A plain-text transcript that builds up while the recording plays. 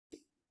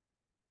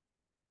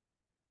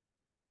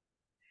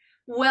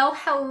Well,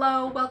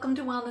 hello. Welcome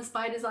to Wellness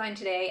by Design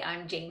today.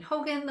 I'm Jane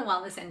Hogan, the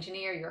wellness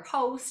engineer, your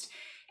host.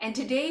 And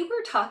today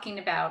we're talking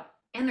about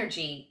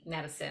energy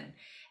medicine.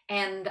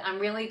 And I'm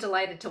really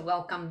delighted to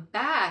welcome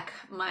back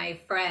my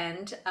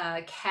friend,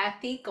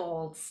 Cathy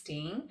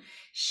Goldstein.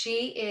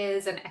 She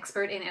is an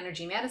expert in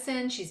energy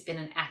medicine. She's been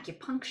an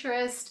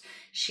acupuncturist.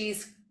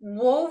 She's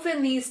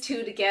woven these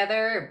two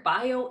together,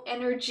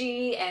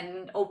 bioenergy,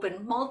 and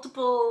opened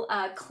multiple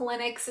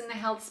clinics in the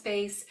health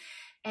space,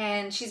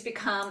 and she's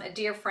become a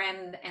dear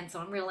friend. And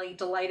so I'm really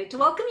delighted to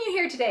welcome you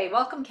here today.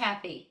 Welcome,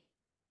 Cathy.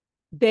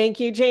 Thank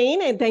you,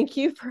 Jane, and thank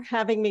you for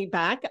having me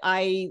back.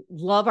 I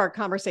love our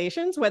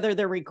conversations, whether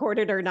they're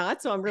recorded or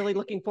not. So I'm really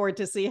looking forward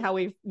to see how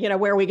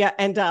where we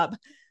end up.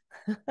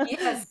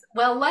 Yes.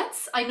 Well,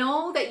 I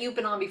know that you've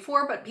been on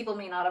before, but people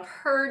may not have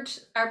heard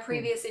our Mm,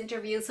 previous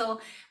interview. So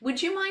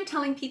would you mind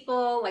telling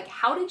people, like,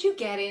 how did you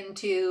get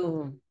into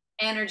mm,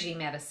 energy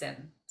medicine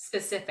mm.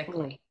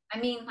 specifically? I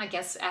mean, I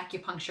guess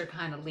acupuncture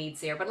kind of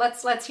leads there, but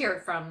let's hear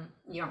it from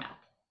your mouth.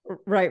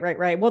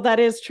 Right. Well, that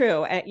is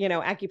true.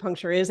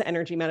 Acupuncture is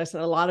energy medicine.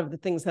 A lot of the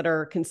things that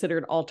are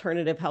considered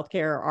alternative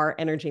healthcare are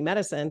energy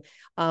medicine,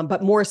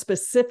 but more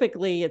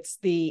specifically, it's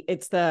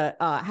the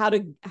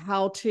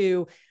how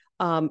to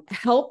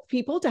help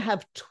people to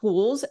have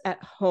tools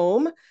at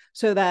home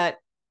so that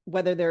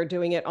whether they're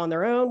doing it on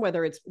their own,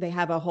 whether it's they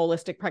have a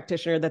holistic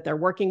practitioner that they're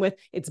working with,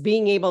 it's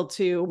being able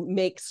to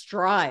make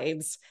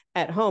strides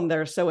at home that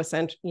are so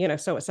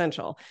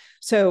essential.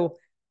 So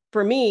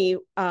for me,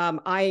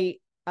 I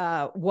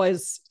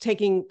was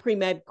taking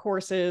pre-med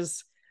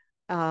courses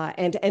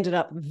and ended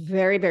up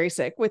very, very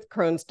sick with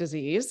Crohn's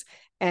disease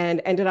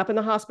and ended up in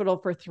the hospital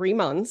for 3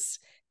 months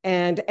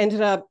and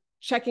ended up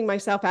checking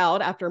myself out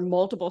after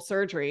multiple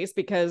surgeries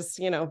because,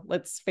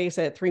 let's face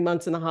it, 3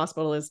 months in the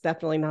hospital is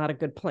definitely not a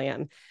good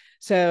plan.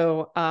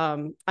 So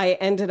I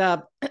ended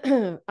up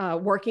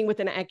working with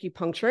an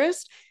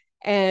acupuncturist,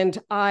 and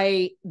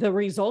the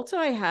results that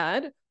I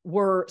had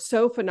were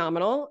so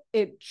phenomenal.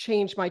 It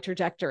changed my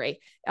trajectory,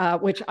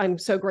 which I'm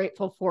so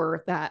grateful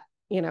for that,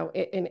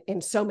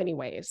 in so many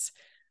ways.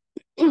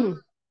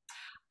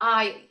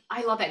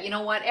 I love that. You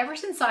know what? Ever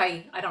since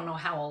I don't know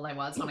how old I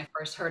was when I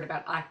first heard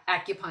about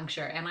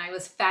acupuncture, and I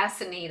was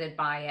fascinated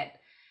by it.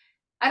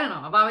 I don't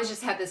know. I've always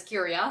just had this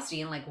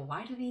curiosity and like,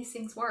 why do these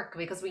things work?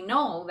 Because we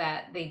know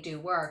that they do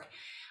work.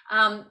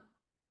 Um,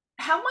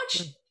 how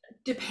much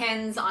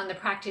depends on the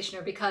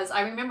practitioner? Because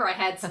I remember I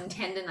had some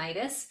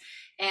tendonitis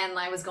and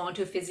I was going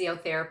to a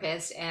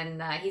physiotherapist,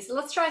 and he said,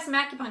 let's try some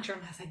acupuncture.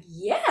 And I was like,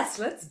 yes,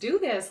 let's do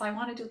this. I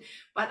want to do,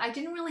 but I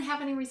didn't really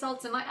have any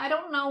results. And I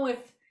don't know if,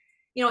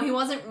 he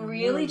wasn't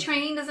really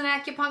trained as an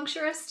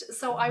acupuncturist.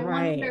 So I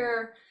Right,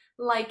 wonder,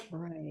 like,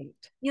 right.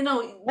 you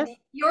know, That's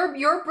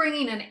you're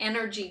bringing an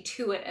energy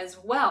to it as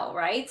well,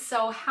 right?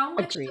 So how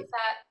much does agreed.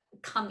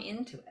 that come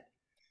into it?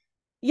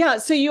 Yeah,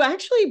 so you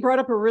actually brought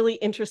up a really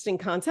interesting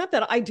concept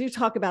that I do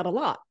talk about a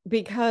lot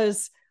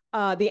because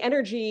the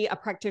energy a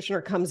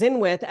practitioner comes in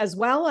with, as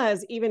well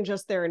as even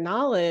just their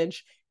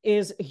knowledge,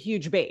 is a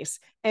huge base.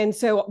 And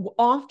so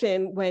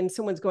often when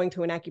someone's going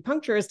to an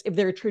acupuncturist, if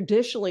they're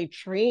traditionally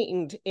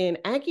trained in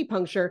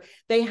acupuncture,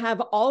 they have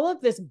all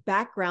of this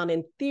background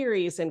in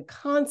theories and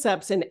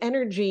concepts and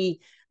energy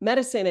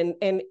medicine.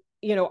 And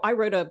I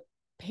wrote a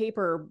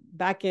paper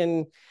back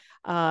in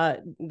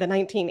the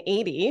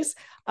 1980s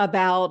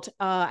about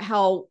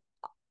how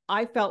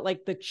I felt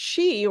like the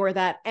chi, or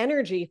that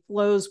energy,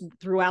 flows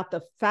throughout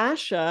the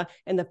fascia,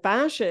 and the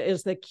fascia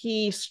is the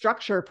key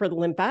structure for the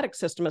lymphatic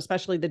system,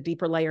 especially the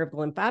deeper layer of the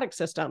lymphatic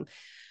system.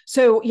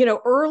 So,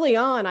 early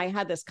on, I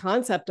had this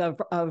concept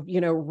of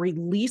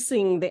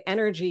releasing the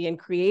energy and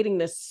creating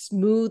this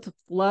smooth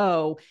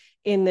flow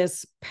in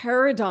this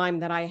paradigm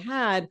that I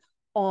had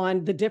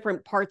on the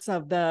different parts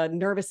of the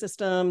nervous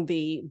system,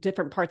 the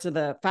different parts of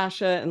the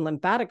fascia and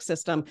lymphatic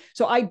system.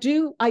 So I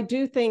do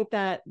think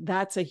that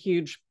that's a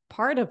huge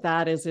part of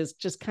that is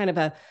just kind of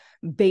a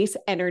base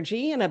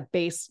energy and a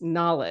base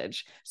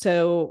knowledge.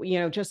 So,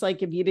 just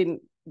like if you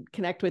didn't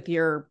connect with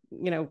your,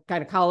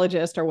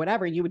 gynecologist or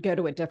whatever, you would go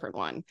to a different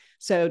one.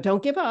 So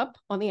don't give up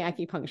on the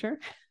acupuncture.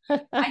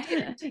 I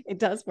didn't. It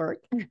does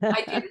work.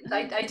 I didn't.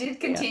 I did Yeah.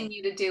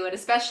 continue to do it,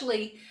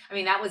 especially, I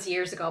mean, that was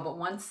years ago, but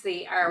once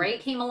the RA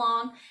came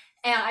along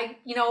and I,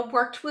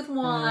 worked with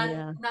one,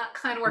 Yeah. not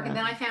kind of working,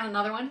 Yeah. then I found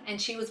another one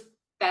and she was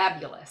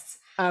fabulous.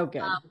 Oh,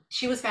 good.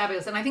 She was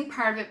fabulous. And I think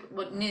part of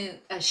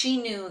it, she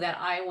knew that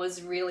I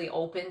was really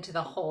open to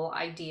the whole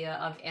idea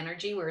of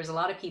energy, whereas a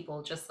lot of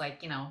people just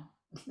like,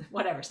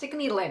 whatever, stick a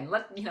needle in,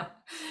 but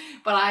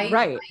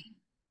Right.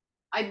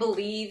 I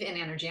believe in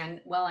energy.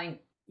 And well,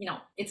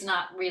 it's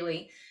not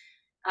really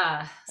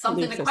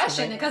something Belief to system,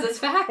 question right? because it's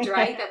fact,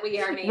 right? That we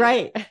are made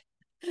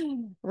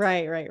of.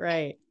 Right.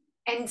 Right.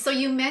 And so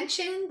you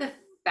mentioned the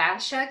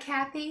fascia,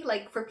 Kathy.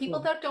 Like for people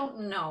Hmm. that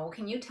don't know,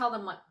 can you tell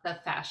them what the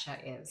fascia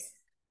is?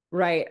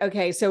 Right.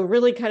 Okay. So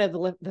really kind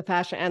of the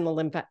fascia and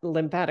the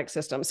lymphatic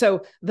system.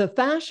 So the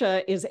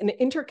fascia is an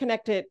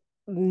interconnected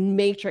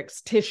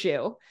matrix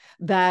tissue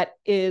that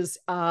is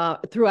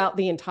throughout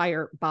the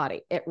entire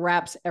body. It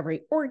wraps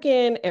every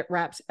organ, it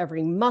wraps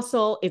every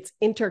muscle, it's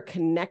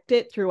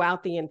interconnected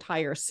throughout the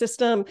entire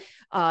system,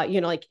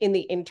 like in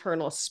the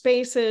internal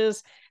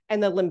spaces.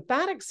 And the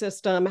lymphatic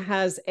system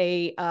has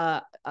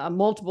a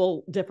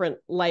multiple different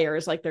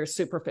layers, like there's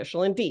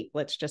superficial and deep,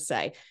 let's just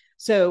say.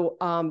 So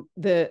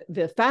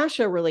the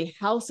fascia really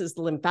houses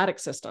the lymphatic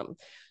system.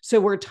 So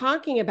we're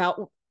talking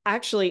about,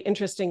 actually,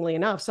 interestingly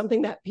enough,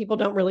 something that people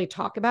don't really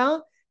talk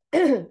about,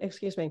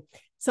 excuse me,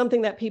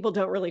 something that people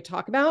don't really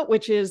talk about,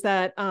 which is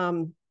that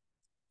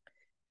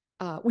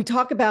we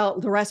talk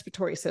about the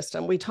respiratory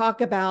system, we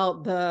talk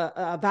about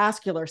the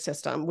vascular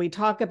system, we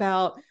talk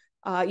about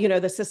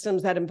the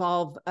systems that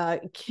involve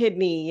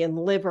kidney and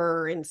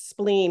liver and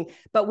spleen,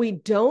 but we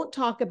don't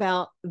talk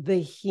about the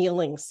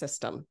healing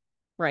system,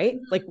 right?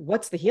 Mm-hmm. Like,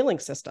 what's the healing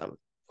system?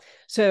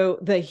 So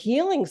the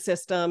healing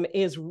system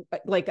is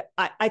like,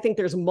 I think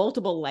there's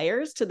multiple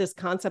layers to this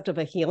concept of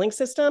a healing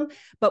system,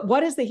 but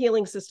what is the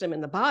healing system in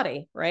the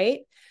body, right?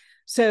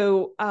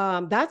 So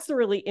that's the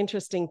really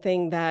interesting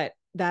thing that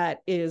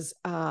is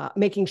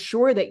making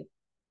sure that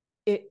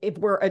if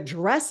we're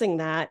addressing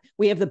that,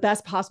 we have the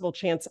best possible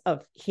chance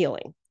of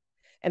healing.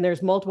 And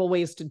there's multiple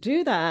ways to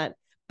do that,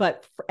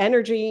 but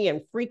energy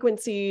and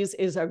frequencies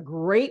is a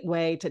great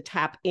way to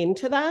tap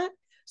into that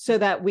so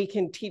that we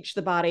can teach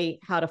the body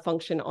how to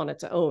function on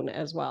its own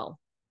as well.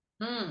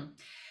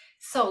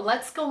 So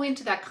let's go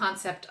into that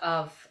concept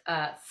of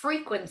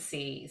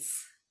frequencies.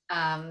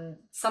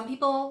 Some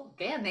people,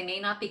 again, they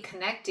may not be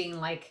connecting,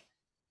 like,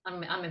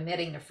 I'm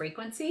emitting a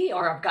frequency,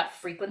 or I've got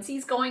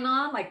frequencies going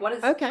on. Like, what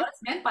is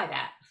meant by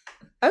that?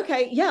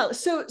 Okay, yeah.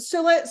 So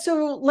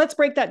let's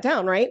break that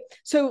down, right?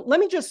 So let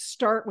me just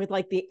start with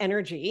like the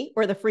energy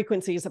or the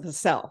frequencies of the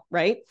cell,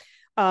 right?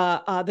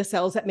 The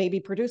cells that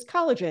maybe produce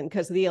collagen,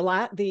 because the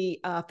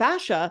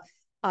fascia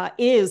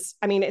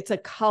it's a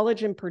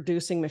collagen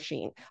producing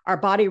machine. Our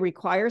body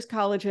requires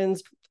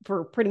collagens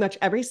for pretty much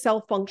every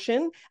cell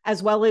function,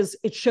 as well as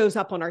it shows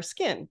up on our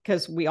skin,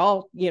 because we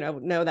all,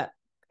 know that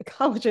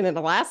collagen and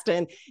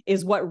elastin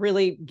is what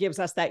really gives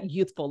us that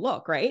youthful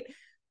look, right?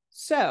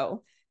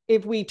 So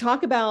if we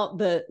talk about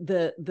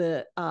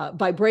the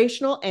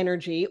vibrational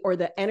energy or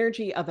the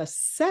energy of a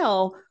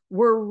cell,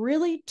 we're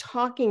really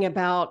talking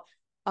about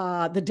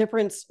the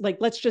difference. Like,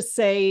 let's just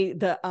say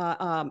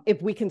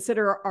if we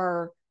consider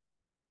our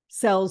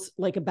cells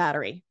like a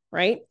battery,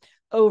 right?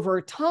 Over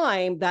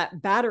time,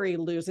 that battery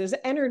loses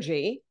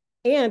energy.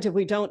 And if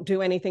we don't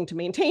do anything to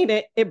maintain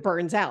it, it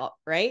burns out,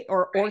 right?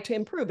 Or to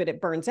improve it, it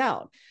burns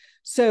out.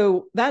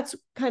 So that's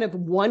kind of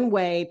one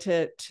way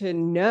to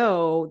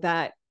know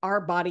that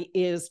our body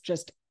is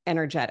just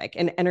energetic,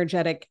 an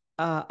energetic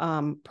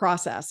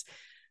process.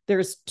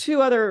 There's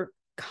two other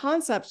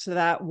concepts to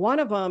that. One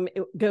of them,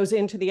 it goes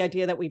into the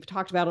idea that we've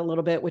talked about a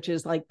little bit, which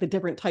is like the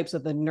different types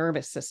of the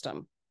nervous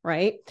system,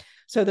 right?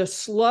 So the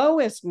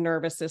slowest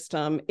nervous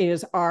system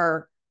is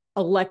our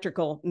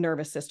electrical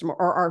nervous system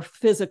or our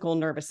physical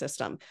nervous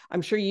system.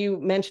 I'm sure you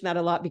mentioned that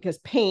a lot because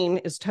pain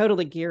is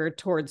totally geared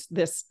towards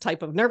this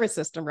type of nervous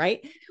system,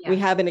 right? Yeah. We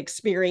have an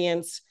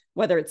experience,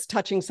 whether it's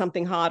touching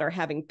something hot or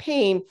having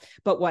pain,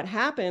 but what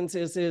happens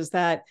is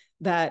that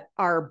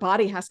our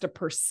body has to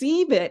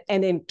perceive it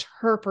and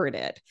interpret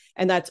it.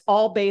 And that's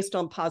all based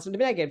on positive,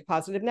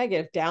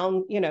 negative,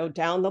 down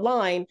the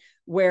line,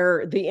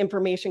 where the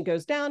information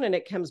goes down and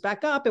it comes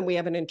back up and we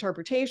have an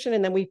interpretation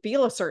and then we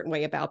feel a certain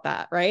way about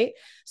that, right?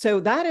 So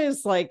that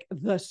is like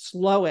the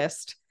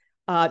slowest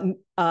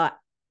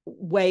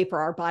way for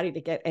our body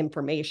to get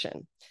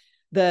information.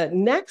 The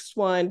next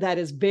one that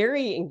is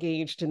very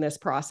engaged in this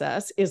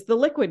process is the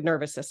liquid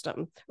nervous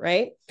system,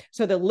 right?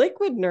 So the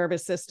liquid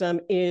nervous system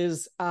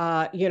is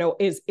all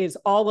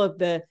of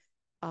the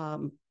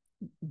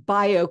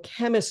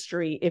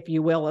biochemistry, if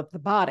you will, of the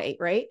body,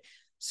 right?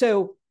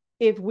 So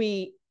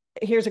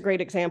here's a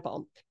great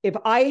example. If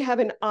I have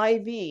an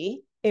IV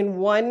in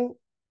one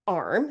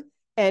arm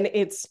and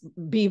it's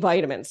B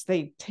vitamins,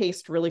 they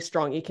taste really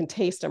strong. You can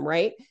taste them,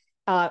 right?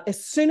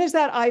 As soon as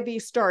that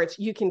IV starts,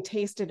 you can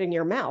taste it in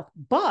your mouth.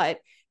 But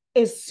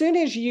as soon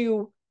as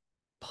you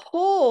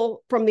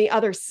pull from the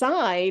other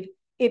side,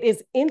 it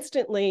is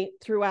instantly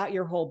throughout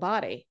your whole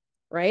body,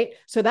 right?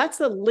 So that's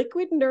the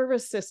liquid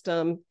nervous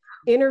system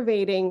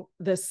innervating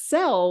the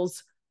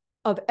cells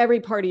of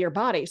every part of your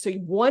body. So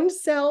one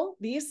cell,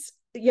 this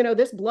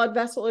blood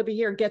vessel over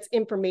here gets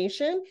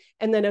information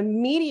and then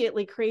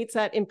immediately creates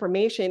that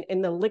information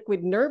in the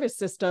liquid nervous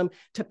system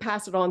to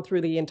pass it on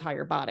through the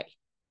entire body.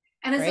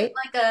 And is it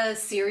like a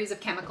series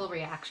of chemical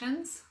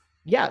reactions?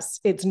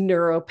 Yes, it's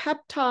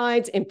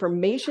neuropeptides,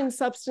 information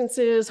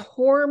substances,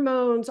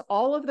 hormones,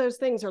 all of those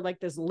things are like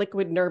this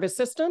liquid nervous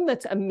system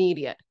that's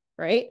immediate,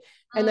 right?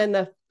 And then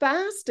the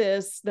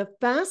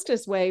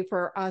fastest way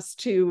for us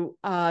to,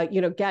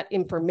 get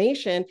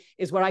information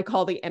is what I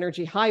call the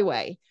energy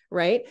highway,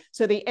 right?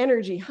 So the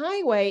energy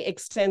highway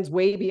extends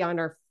way beyond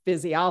our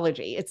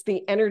physiology. It's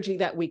the energy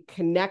that we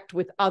connect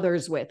with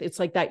others with. It's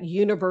like that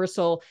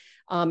universal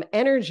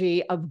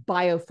energy of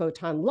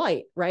biophoton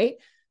light, right?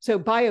 So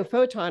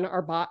biophoton,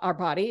 our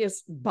body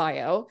is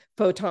bio,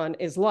 photon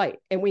is light,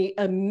 and we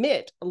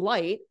emit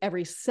light.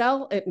 Every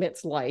cell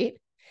emits light.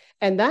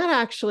 And that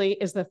actually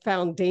is the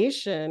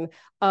foundation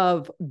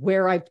of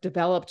where I've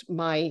developed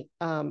my,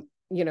 my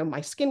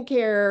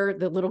skincare,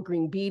 the little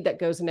green bead that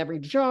goes in every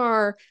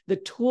jar, the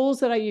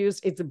tools that I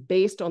use. It's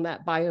based on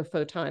that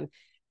biophoton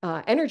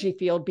energy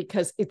field,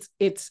 because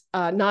it's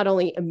not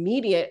only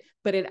immediate,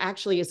 but it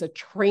actually is a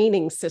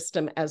training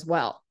system as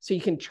well. So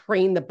you can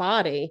train the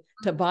body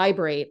to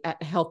vibrate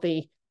at a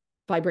healthy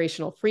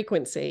vibrational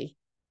frequency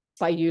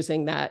by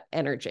using that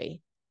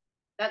energy.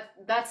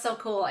 That's so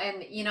cool.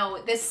 And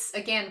this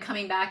again,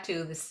 coming back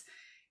to this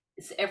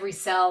every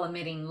cell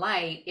emitting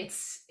light,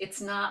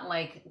 it's not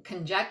like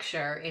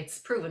conjecture, it's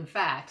proven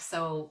fact.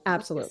 So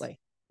Absolutely.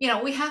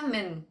 we haven't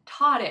been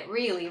taught it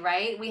really,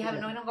 right? We Yeah.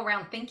 don't go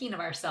around thinking of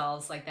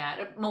ourselves like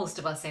that. Most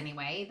of us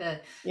anyway,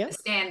 Yeah. the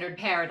standard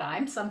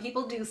paradigm. Some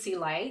people do see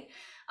light.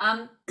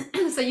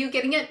 So you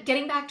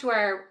getting back to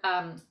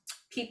our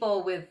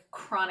people with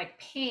chronic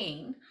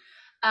pain,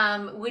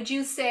 would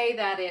you say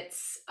that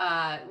it's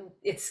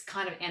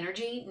kind of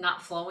energy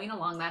not flowing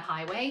along that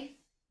highway?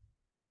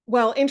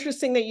 Well,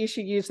 interesting that you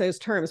should use those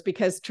terms,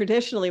 because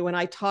traditionally when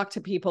I talk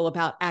to people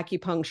about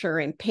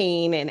acupuncture and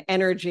pain and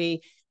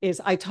energy,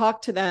 is I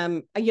talk to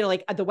them,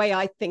 like the way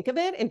I think of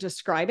it and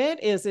describe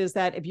it is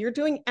that if you're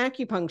doing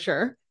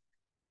acupuncture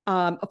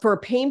for a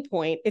pain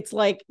point, it's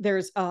like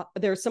there's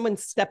someone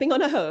stepping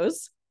on a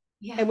hose.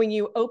 Yeah. And when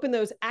you open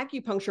those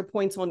acupuncture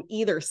points on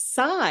either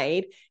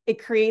side,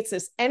 it creates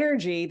this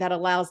energy that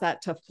allows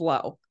that to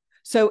flow.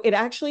 So it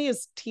actually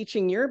is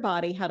teaching your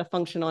body how to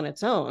function on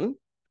its own,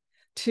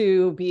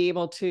 to be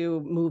able to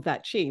move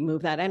that chi,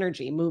 move that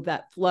energy, move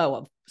that flow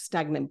of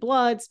stagnant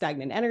blood,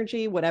 stagnant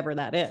energy, whatever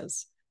that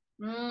is.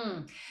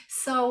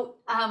 So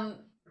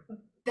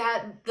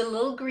that the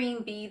little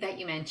green bead that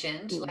you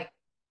mentioned, like,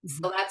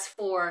 Mm-hmm. so that's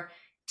for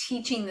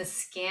teaching the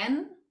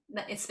skin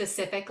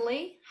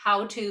specifically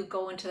how to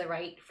go into the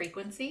right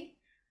frequency.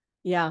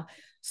 Yeah.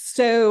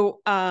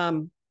 So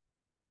on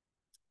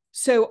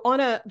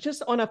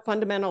a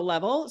fundamental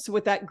level, so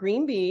with that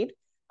green bead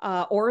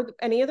or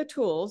any of the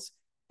tools,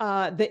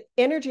 the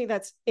energy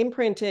that's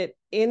imprinted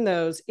in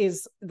those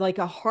is like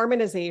a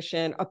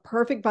harmonization, a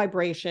perfect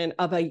vibration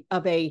of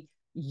a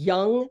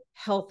young,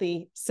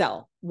 healthy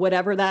cell,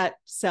 whatever that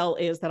cell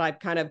is that I've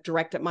kind of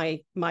directed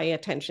my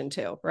attention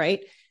to,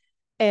 right?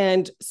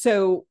 And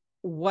so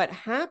what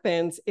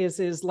happens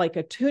is like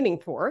a tuning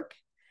fork.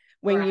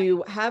 When Right.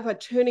 you have a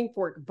tuning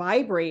fork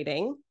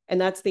vibrating, and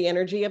that's the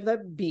energy of the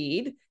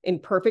bead in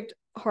perfect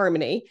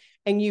harmony,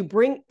 and you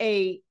bring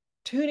a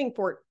tuning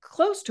fork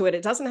close to it,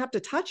 it doesn't have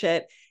to touch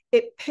it.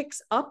 It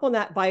picks up on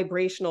that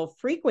vibrational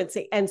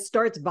frequency and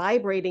starts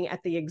vibrating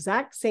at the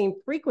exact same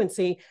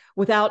frequency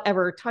without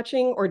ever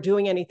touching or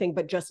doing anything,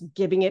 but just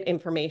giving it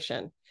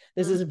information.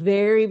 This is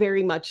very,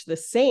 very much the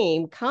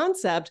same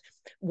concept,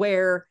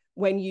 where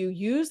when you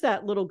use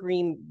that little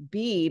green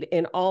bead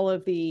in all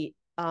of the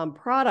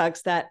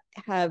products that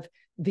have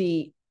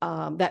the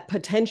that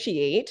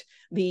potentiate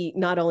the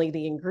not only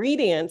the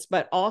ingredients,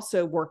 but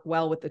also work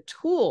well with the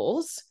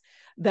tools,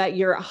 that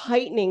you're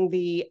heightening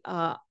the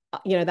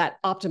that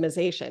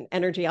optimization,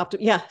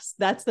 yes,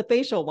 that's the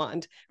facial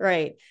wand,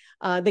 right?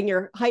 Then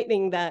you're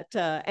heightening that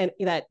and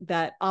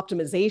that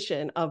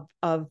optimization of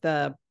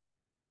the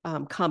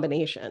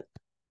combination.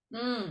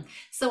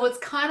 So it's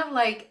kind of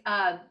like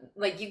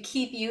you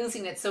keep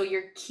using it, so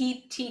you're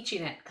keep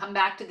teaching it. Come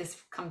back to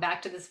this, come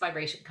back to this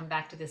vibration, come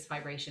back to this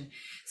vibration.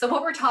 So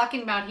what we're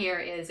talking about here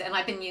is, and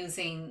I've been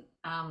using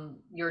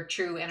your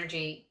True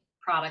Energy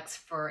products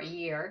for a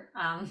year,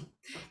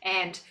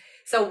 and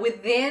so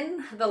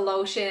within the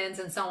lotions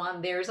and so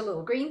on, there's a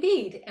little green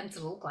bead, and it's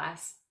a little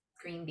glass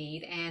green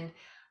bead, and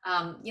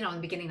in the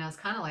beginning, I was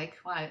kind of like,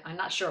 well, I'm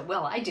not sure.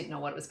 Well, I didn't know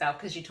what it was about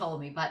because you told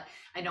me, but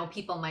I know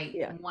people might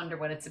wonder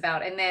what it's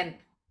about. And then,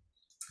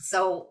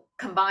 so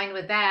combined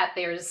with that,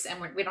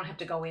 and we don't have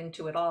to go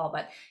into it all,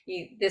 but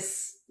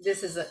this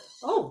is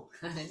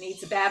it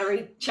needs a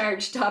battery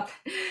charged up.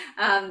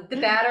 The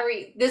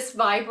battery, this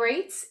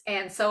vibrates.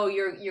 And so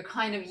you're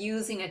kind of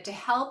using it to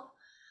help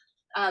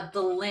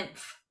the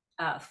lymph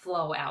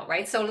flow out,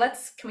 right? So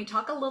can we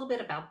talk a little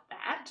bit about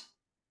that?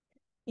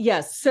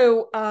 Yes.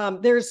 So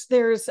there's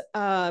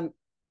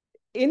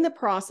in the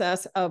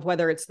process of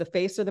whether it's the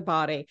face or the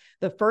body,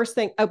 the first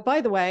thing, oh,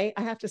 by the way,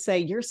 I have to say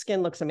your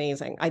skin looks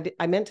amazing.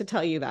 I meant to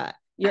tell you that.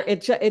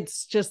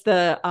 It's just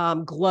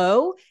the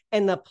glow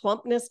and the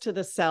plumpness to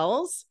the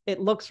cells. It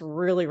looks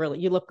really, really,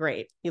 you look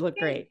great. You look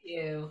great. Thank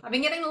you. I've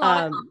been getting a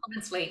lot of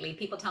compliments lately.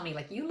 People tell me,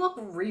 like, you look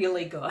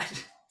really good.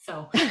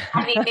 So,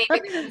 I mean,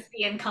 maybe they're just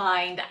being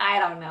kind. I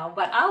don't know,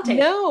 but I'll take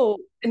it.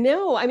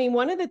 No. I mean,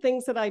 one of the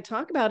things that I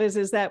talk about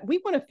is that we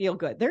want to feel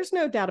good. There's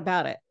no doubt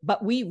about it,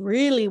 but we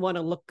really want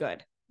to look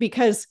good,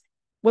 because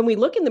when we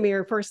look in the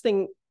mirror first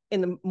thing in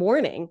the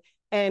morning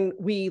and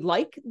we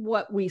like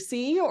what we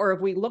see, or if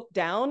we look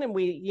down and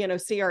we,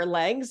 see our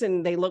legs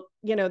and they look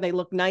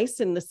nice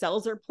and the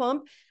cells are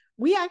plump,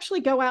 we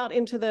actually go out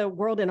into the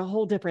world in a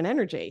whole different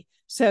energy.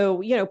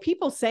 So,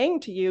 people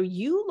saying to you,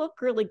 you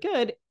look really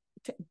good,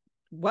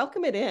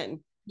 welcome it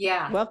in.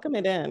 Yeah, Welcome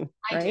it in,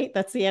 I do. right?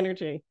 That's the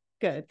energy.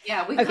 Good.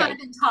 Yeah, we've kind of Okay.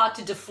 been taught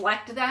to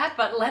deflect that,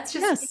 but let's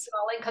just take Yes. it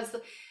all in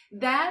because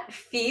that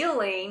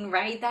feeling,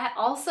 right? That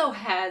also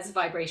has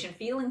vibration.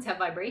 Feelings have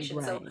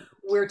vibration. So Right.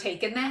 we're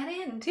taking that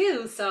in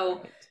too. So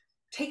Right.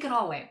 take it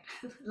all in.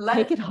 Let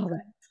Take it it all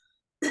in.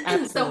 so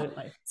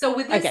Absolutely. so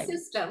with this Okay.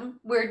 system,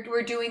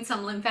 we're doing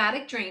some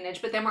lymphatic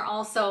drainage, but then we're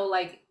also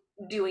like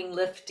doing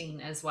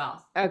lifting as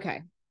well.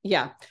 Okay.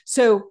 Yeah.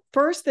 So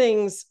first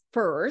things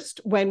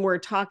first, when we're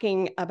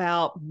talking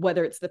about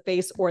whether it's the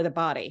face or the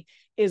body,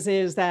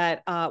 is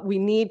that we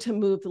need to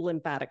move the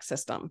lymphatic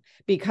system,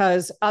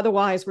 because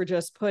otherwise we're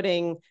just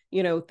putting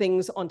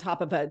things on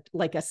top of a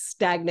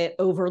stagnant,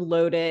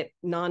 overloaded,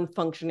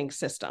 non-functioning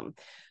system.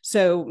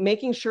 So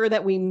making sure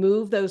that we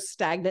move those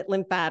stagnant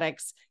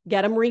lymphatics,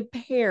 get them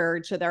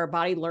repaired so that our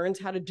body learns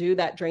how to do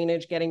that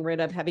drainage, getting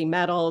rid of heavy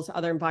metals,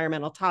 other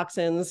environmental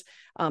toxins,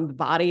 the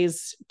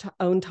body's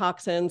own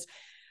toxins.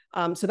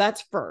 So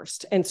that's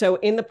first. And so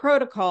in the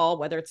protocol,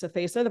 whether it's the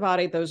face or the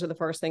body, those are the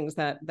first things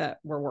that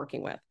we're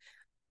working with.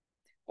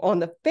 On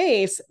the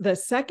face, the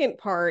second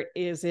part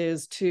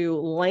is to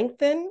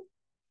lengthen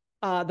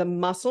the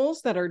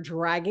muscles that are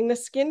dragging the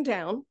skin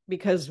down,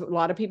 because a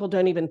lot of people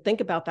don't even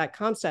think about that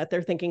concept.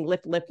 They're thinking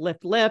lift, lift,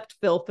 lift, lift,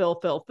 fill, fill,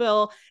 fill,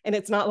 fill. And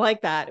it's not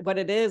like that. What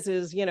it is,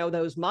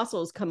 those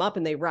muscles come up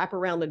and they wrap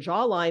around the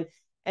jawline,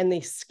 and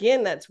the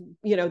skin that's,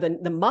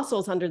 the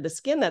muscles under the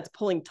skin that's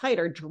pulling tight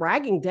are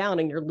dragging down,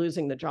 and you're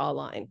losing the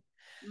jawline.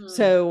 Mm,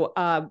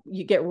 So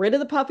you get rid of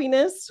the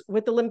puffiness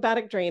with the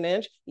lymphatic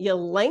drainage, you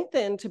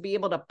lengthen to be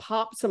able to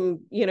pop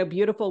some,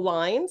 beautiful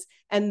lines,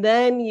 and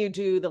then you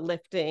do the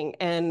lifting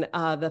and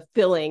the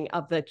filling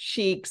of the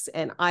cheeks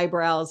and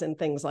eyebrows and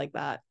things like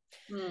that.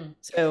 mm.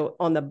 So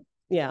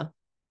yeah.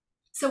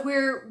 So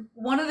we're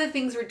one of the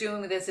things we're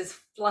doing with this is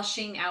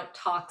flushing out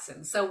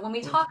toxins. So when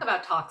we talk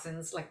about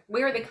toxins, like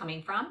where are they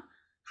coming from?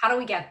 How do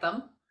we get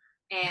them?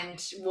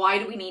 And why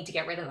do we need to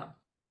get rid of them?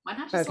 Why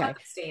not just let Okay.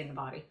 them stay in the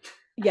body?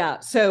 Yeah.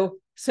 So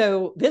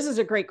this is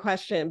a great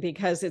question,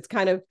 because it's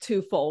kind of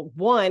twofold.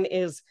 One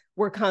is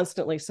we're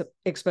constantly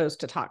exposed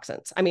to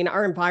toxins. I mean,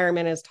 our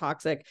environment is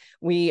toxic.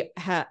 We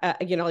have,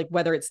 like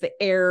whether it's the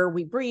air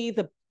we breathe,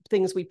 the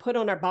things we put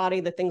on our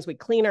body, the things we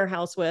clean our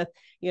house with,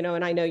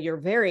 and I know you're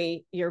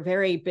very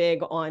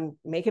big on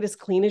make it as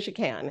clean as you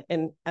can,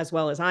 and as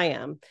well as I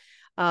am.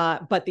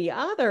 But the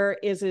other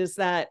is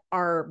that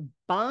our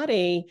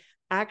body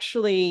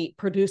actually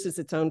produces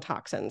its own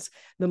toxins.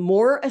 The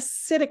more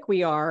acidic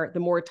we are, the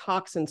more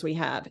toxins we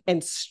have.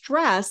 And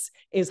stress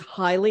is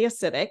highly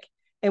acidic.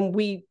 And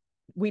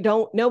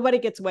nobody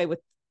gets away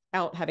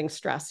without having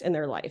stress in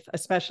their life,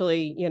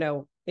 especially,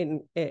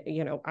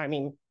 I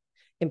mean,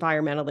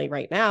 environmentally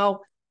right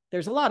now,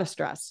 there's a lot of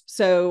stress.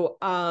 So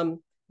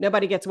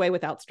nobody gets away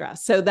without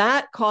stress. So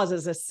that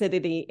causes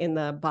acidity in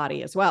the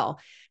body as well.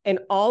 And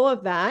all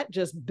of that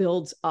just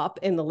builds up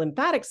in the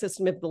lymphatic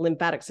system if the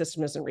lymphatic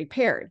system isn't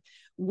repaired.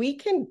 We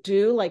can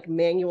do like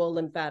manual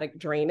lymphatic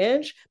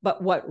drainage,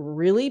 but what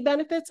really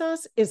benefits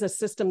us is a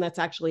system that's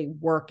actually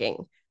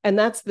working. And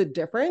that's the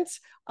difference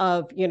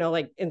of,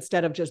 like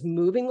instead of just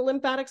moving the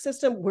lymphatic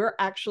system, we're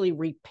actually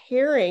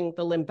repairing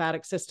the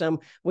lymphatic system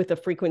with the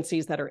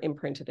frequencies that are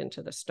imprinted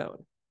into the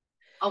stone.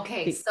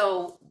 Okay,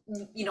 so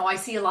I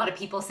see a lot of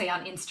people say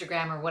on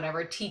Instagram or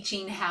whatever,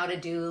 teaching how to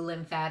do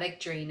lymphatic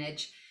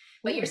drainage.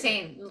 But you're Mm-hmm.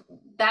 saying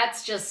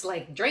that's just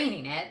like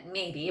draining it,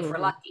 maybe if we're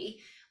Mm-hmm. lucky,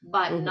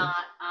 but Mm-hmm. not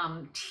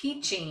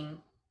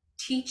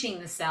teaching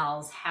the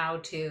cells how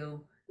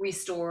to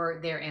restore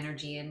their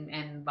energy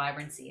and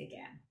vibrancy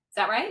again. Is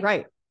that right?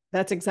 Right.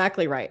 That's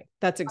exactly right.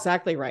 That's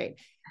exactly right.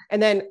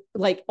 And then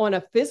like on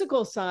a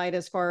physical side,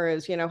 as far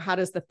as, how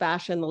does the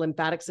fascia and the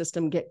lymphatic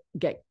system get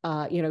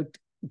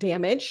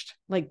damaged?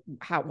 Like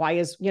why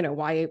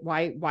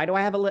do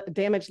I have a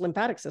damaged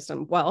lymphatic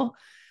system? Well,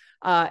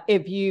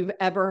 if you've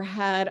ever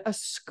had a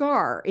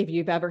scar, if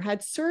you've ever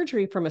had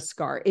surgery from a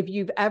scar, if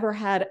you've ever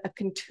had a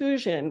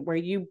contusion where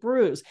you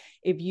bruise,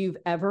 if you've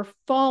ever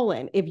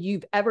fallen, if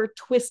you've ever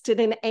twisted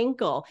an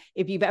ankle,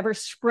 if you've ever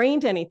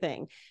sprained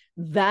anything,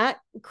 that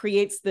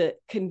creates the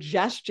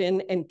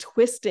congestion and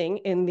twisting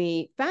in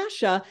the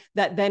fascia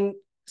that then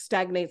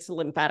stagnates the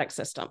lymphatic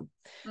system.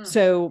 Mm.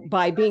 So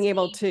by being That's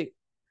able being, to,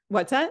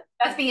 what's that?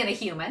 that's being a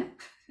human.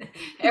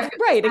 Everyone's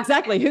Right,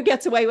 exactly. Who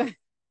gets away with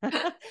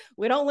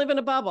we don't live in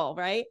a bubble,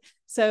 right?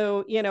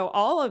 So,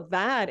 all of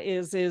that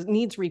is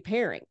needs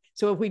repairing.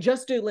 So if we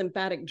just do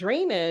lymphatic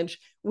drainage,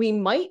 we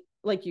might,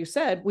 like you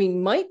said, we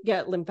might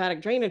get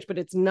lymphatic drainage, but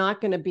it's not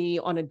going to be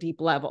on a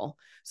deep level.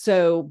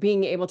 So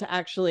being able to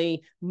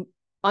actually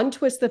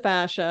untwist the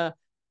fascia,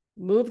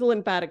 move the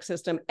lymphatic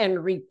system,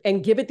 and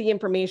give it the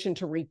information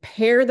to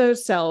repair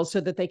those cells so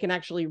that they can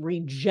actually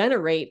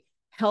regenerate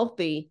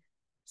healthy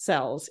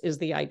cells is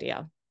the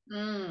idea.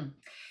 Mm.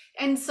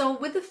 And so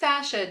with the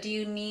fascia,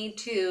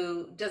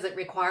 does it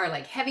require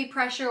like heavy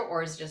pressure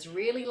or is it just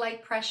really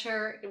light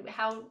pressure?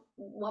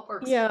 What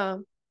works? Yeah.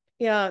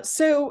 Yeah.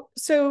 So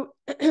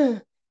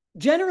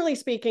Generally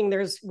speaking,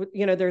 there's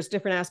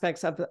different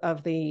aspects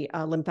of the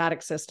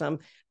lymphatic system,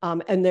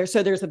 and there's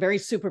a very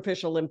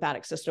superficial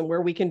lymphatic system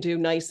where we can do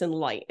nice and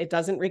light. It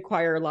doesn't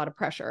require a lot of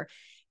pressure.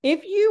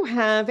 If you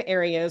have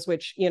areas,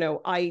 which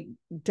I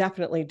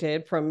definitely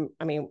did, from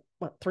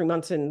 3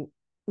 months in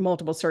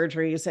multiple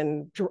surgeries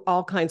and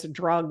all kinds of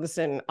drugs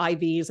and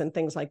IVs and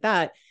things like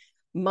that,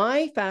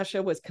 my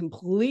fascia was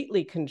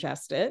completely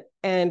congested.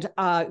 And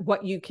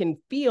what you can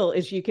feel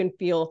is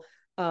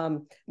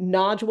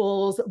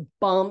nodules,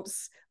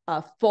 bumps,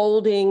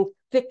 folding,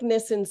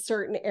 thickness in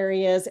certain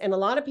areas. And a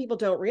lot of people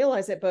don't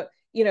realize it, but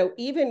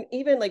even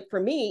like for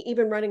me,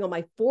 even running on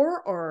my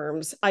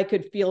forearms, I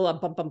could feel a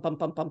bump, bump, bump,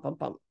 bump, bump, bump,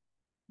 bump,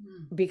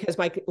 because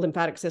my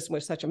lymphatic system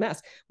was such a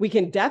mess. We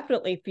can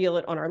definitely feel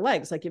it on our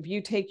legs. Like if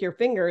you take your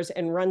fingers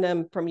and run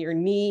them from your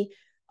knee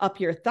up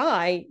your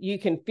thigh, you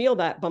can feel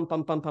that bump,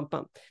 bump, bump, bump,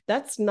 bump.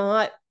 That's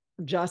not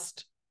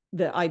just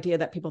the idea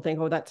that people think,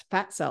 oh, that's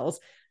fat cells.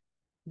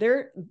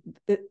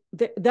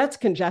 That's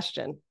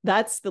congestion.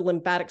 That's the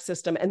lymphatic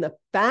system and the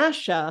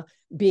fascia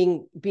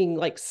being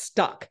like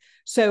stuck.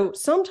 So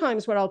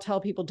sometimes what I'll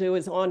tell people do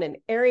is, on an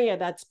area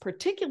that's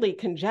particularly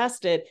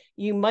congested,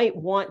 you might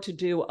want to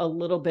do a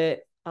little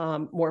bit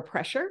more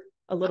pressure,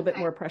 bit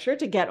more pressure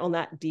to get on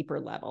that deeper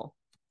level.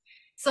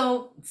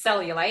 So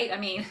cellulite,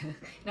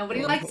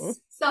 nobody likes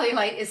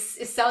cellulite. Is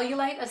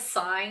cellulite a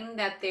sign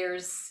that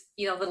there's,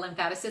 the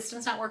lymphatic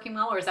system's not working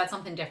well, or is that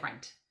something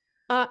different?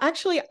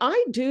 Actually,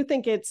 I do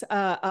think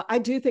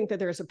that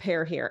there's a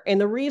pair here. And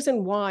the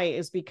reason why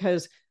is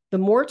because the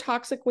more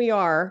toxic we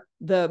are,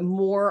 the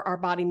more our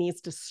body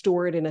needs to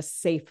store it in a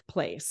safe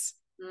place.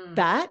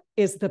 That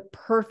is the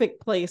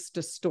perfect place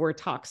to store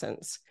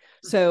toxins.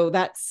 So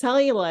that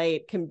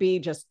cellulite can be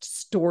just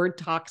stored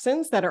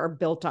toxins that are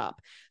built up.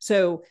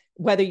 So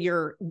whether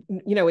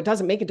it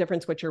doesn't make a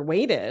difference what your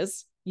weight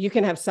is, you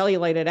can have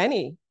cellulite at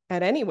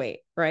any weight,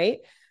 right?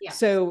 Yeah.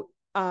 So,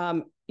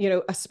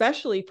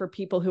 especially for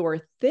people who are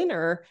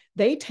thinner,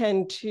 they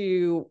tend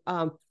to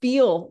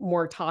feel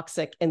more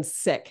toxic and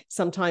sick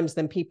sometimes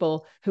than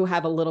people who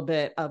have a little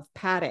bit of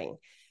padding.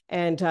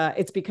 And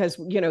it's because,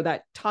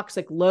 that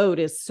toxic load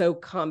is so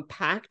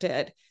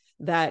compacted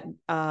that,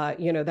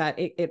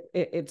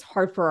 it's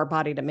hard for our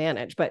body to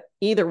manage. But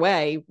either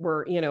way,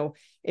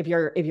 if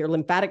your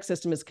lymphatic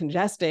system is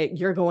congested,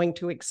 you're going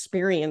to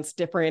experience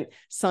different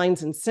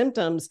signs and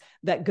symptoms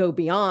that go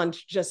beyond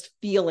just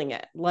feeling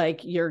it.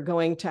 Like you're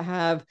going to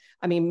have,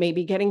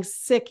 maybe getting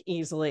sick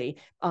easily,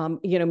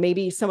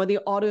 maybe some of the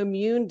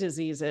autoimmune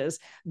diseases,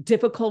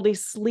 difficulty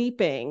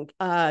sleeping,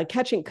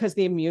 because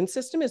the immune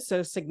system is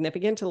so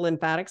significant to the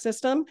lymphatic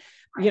system,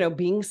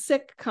 being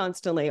sick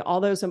constantly, all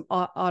those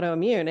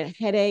autoimmune and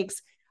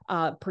headaches,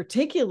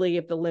 particularly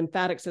if the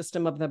lymphatic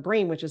system of the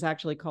brain, which is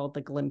actually called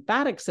the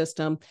lymphatic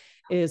system,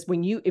 is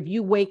if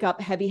you wake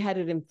up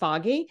heavy-headed and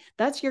foggy,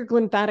 that's your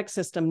lymphatic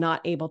system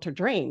not able to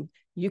drain.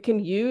 You can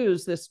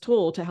use this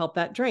tool to help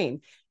that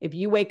drain. If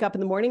you wake up in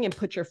the morning and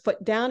put your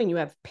foot down and you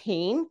have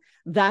pain,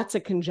 that's a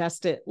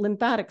congested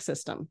lymphatic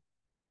system.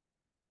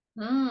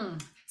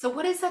 So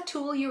what is that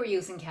tool you were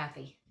using,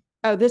 Cathy?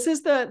 Oh, this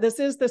is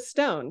the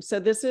stone. So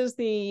this is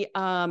the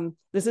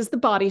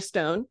body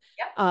stone.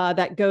 Yep.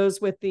 That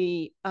goes with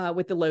the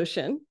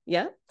lotion.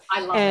 Yeah. I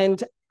love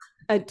it.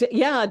 And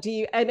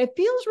it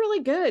feels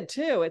really good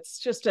too. It's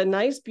just a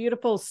nice,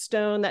 beautiful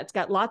stone that's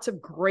got lots of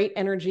great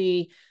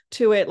energy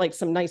to it, like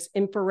some nice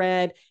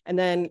infrared, and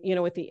then,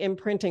 with the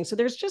imprinting. So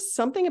there's just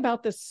something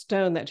about this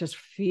stone that just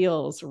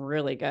feels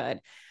really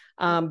good.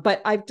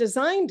 But I've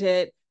designed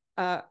it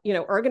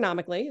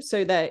ergonomically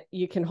so that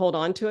you can hold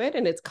on to it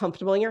and it's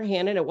comfortable in your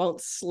hand and it won't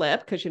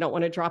slip because you don't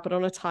want to drop it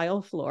on a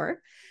tile floor.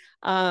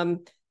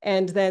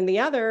 And then the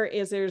other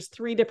is there's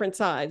 3 different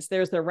sides.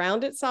 There's the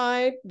rounded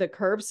side, the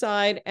curved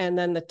side, and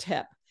then the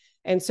tip.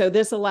 And so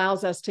this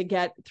allows us to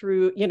get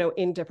through,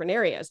 in different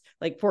areas.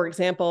 Like, for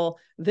example,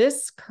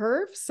 this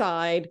curved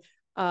side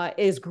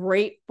is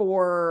great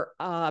for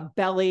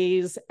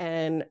bellies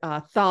and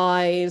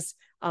thighs,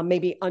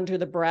 maybe under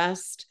the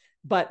breast.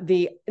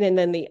 And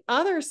then the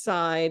other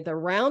side, the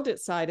rounded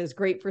side, is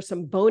great for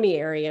some bony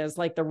areas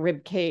like the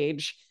rib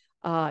cage,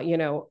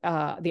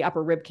 the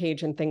upper rib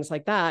cage and things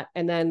like that.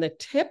 And then the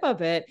tip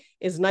of it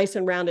is nice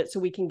and rounded, so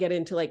we can get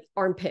into like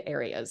armpit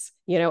areas,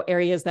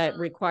 areas that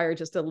require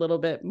just a little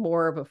bit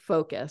more of a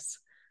focus.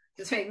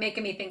 Just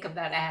making me think of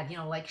that ad,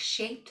 like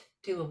shaped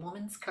to a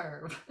woman's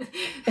curve.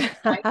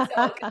 Right?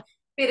 So it can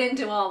fit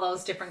into all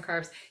those different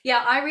curves.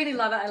 Yeah, I really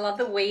love it. I love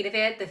the weight of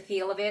it, the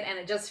feel of it, and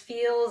it just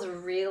feels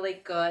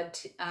really good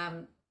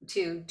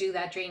to do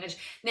that drainage.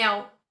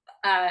 Now,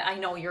 I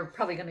know you're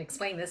probably going to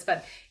explain this,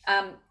 but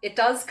it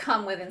does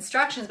come with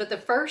instructions. But the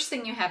first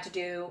thing you have to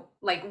do,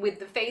 like with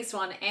the face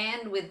one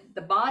and with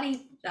the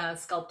body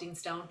sculpting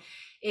stone,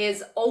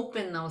 is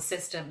open those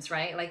systems,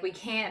 right? Like we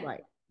can't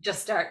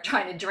just start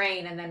trying to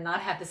drain and then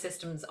not have the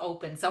systems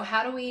open. So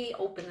how do we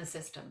open the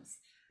systems?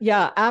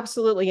 Yeah,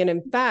 absolutely. And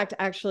in fact,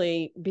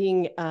 actually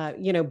being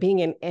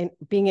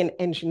an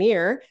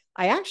engineer,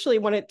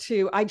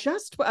 I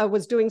just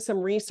was doing some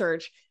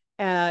research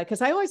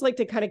because I always like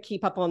to kind of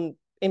keep up on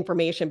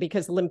information,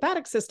 because the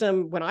lymphatic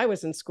system, when I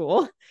was in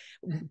school,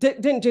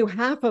 didn't do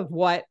half of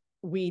what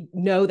we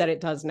know that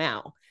it does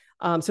now.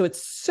 So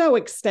it's so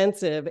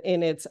extensive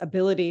in its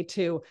ability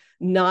to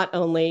not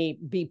only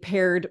be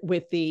paired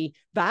with the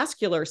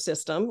vascular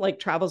system, like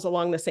travels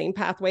along the same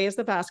pathway as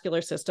the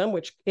vascular system,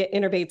 which it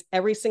innervates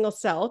every single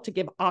cell to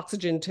give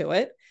oxygen to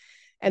it,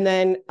 and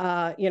then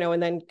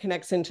and then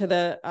connects into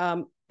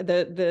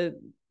the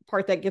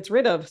part that gets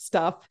rid of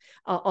stuff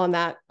on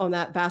that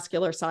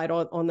vascular side,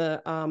 on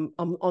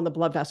the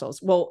blood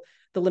vessels. Well,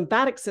 the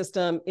lymphatic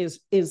system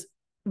is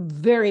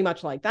very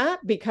much like that,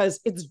 because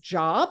its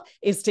job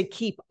is to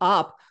keep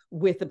up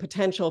with the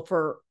potential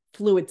for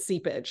fluid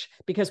seepage,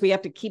 because we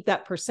have to keep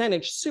that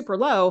percentage super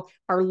low.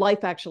 Our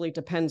life actually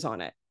depends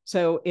on it.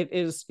 So if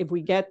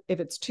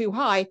it's too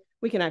high,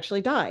 we can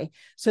actually die.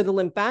 So the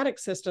lymphatic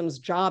system's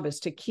job is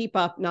to keep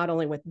up not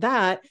only with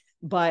that,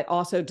 but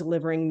also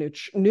delivering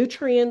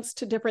nutrients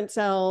to different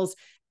cells.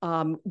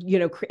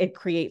 It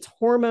creates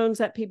hormones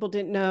that people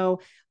didn't know.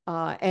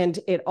 And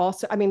it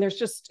also,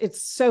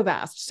 it's so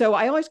vast. So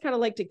I always kind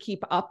of like to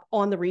keep up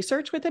on the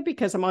research with it,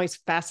 because I'm always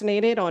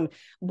fascinated on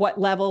what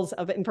levels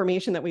of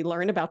information that we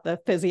learn about the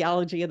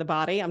physiology of the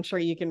body. I'm sure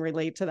you can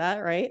relate to that,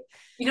 right?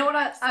 You know what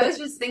I was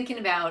just thinking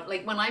about,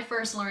 like when I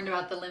first learned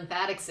about the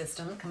lymphatic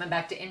system, coming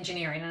back to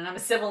engineering, and I'm a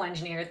civil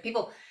engineer,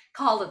 people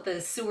call it the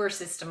sewer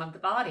system of the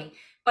body.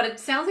 But it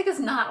sounds like it's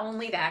not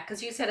only that,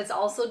 because you said it's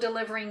also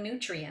delivering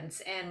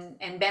nutrients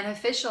and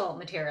beneficial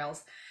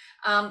materials.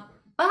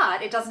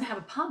 But it doesn't have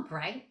a pump,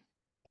 right?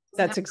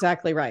 That's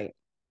exactly right.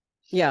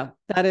 Yeah,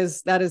 that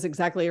is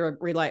exactly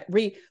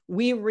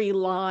we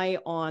rely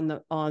on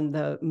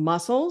the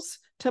muscles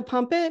to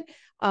pump it,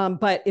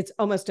 but it's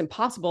almost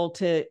impossible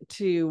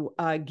to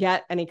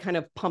get any kind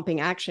of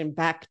pumping action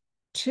back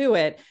to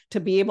it to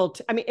be able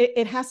to.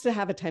 It has to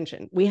have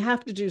attention. We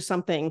have to do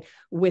something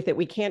with it.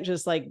 We can't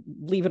just like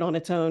leave it on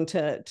its own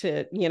to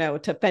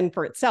fend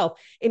for itself.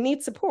 It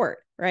needs support,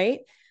 right?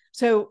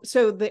 So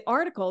the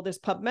article, this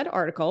PubMed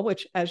article,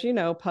 which, as you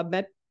know,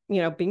 PubMed,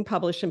 being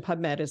published in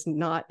PubMed is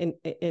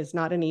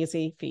not an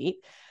easy feat.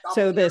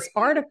 So this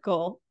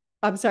article,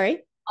 I'm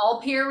sorry? All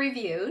peer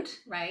reviewed,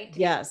 right?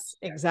 Yes,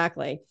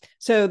 exactly.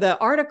 So the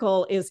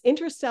article is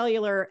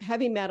intracellular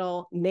heavy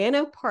metal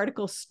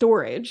nanoparticle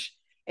storage,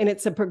 and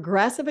it's a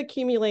progressive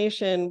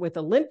accumulation with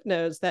the lymph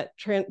nodes that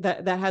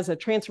has a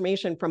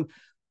transformation from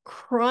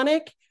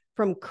chronic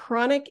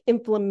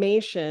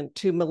inflammation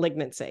to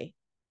malignancy.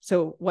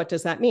 So what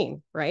does that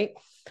mean, right?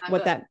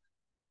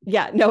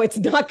 No, it's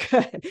not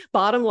good.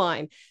 Bottom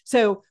line.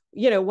 So,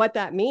 what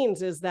that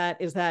means is that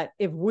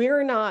if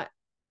we're not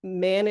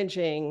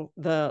managing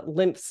the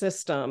lymph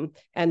system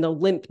and the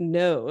lymph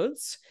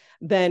nodes,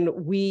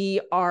 then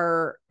we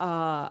are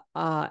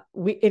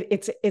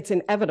it's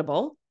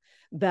inevitable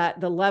that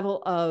the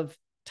level of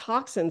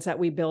toxins that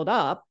we build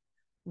up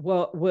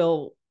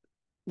will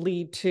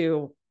lead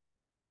to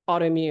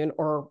autoimmune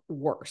or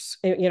worse.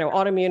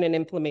 Autoimmune and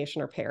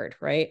inflammation are paired,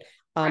 right?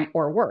 Right.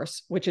 Or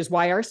worse, which is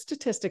why our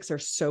statistics are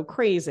so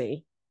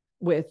crazy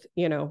with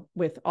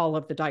all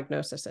of the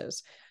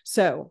diagnoses.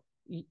 So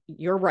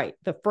you're right.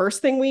 The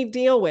first thing we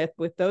deal with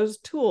those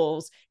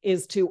tools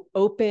is to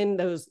open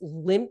those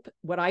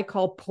what I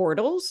call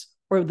portals,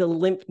 or the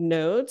lymph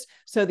nodes.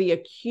 So the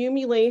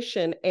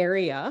accumulation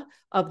area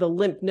of the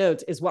lymph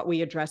nodes is what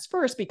we address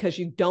first, because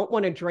you don't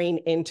want to drain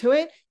into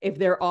it if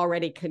they're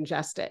already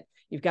congested.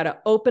 You've got to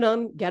open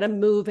them, get them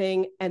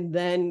moving, and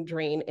then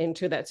drain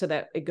into that, so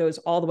that it goes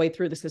all the way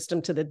through the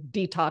system to the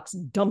detox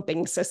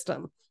dumping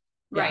system.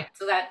 Right.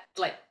 So that,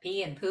 like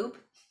pee and poop.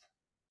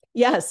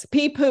 Yes.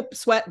 Pee, poop,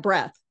 sweat,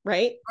 breath,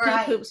 right?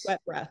 Right. Pee, poop,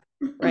 sweat, breath,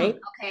 right?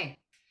 Okay.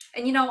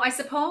 And I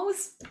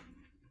suppose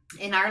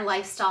in our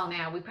lifestyle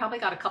now, we probably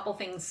got a couple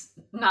things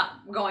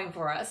not going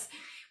for us.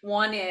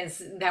 One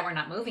is that we're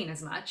not moving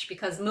as much,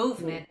 because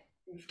movement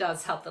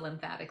does help the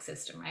lymphatic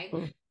system, right?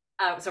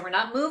 So we're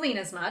not moving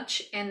as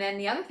much. And then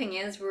the other thing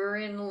is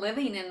we're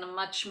living in a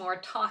much more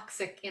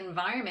toxic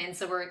environment.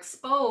 So we're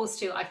exposed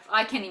to,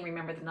 I can't even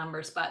remember the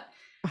numbers, but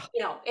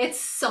it's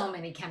so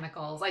many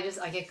chemicals. I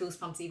get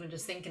goosebumps even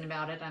just thinking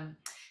about it.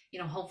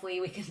 Hopefully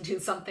we can do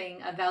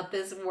something about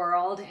this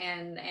world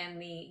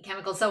and the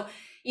chemicals. So,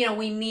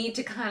 we need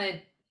to kind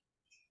of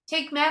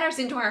take matters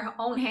into our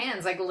own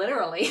hands, like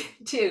literally,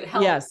 to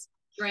help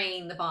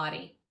drain the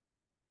body.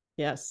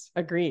 Yes.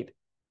 Agreed.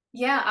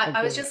 Yeah,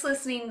 I was just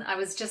listening. I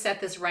was just at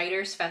this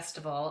writers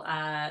festival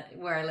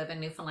where I live in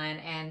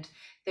Newfoundland, and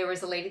there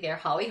was a lady there,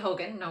 Holly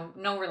Hogan,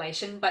 no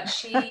relation, but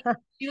she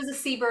was a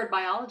seabird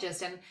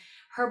biologist, and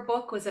her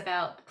book was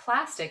about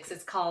plastics.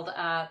 It's called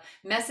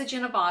Message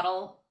in a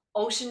Bottle: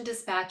 Ocean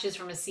Dispatches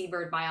from a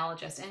Seabird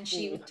Biologist. And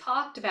she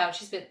talked about,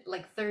 she's been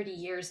like 30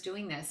 years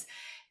doing this,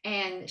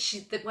 and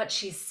what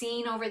she's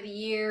seen over the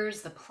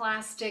years, the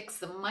plastics,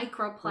 the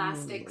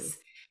microplastics,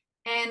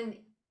 and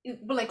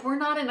like, we're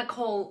not in a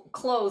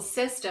closed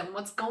system.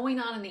 What's going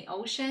on in the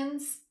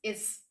oceans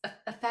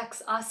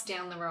affects us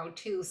down the road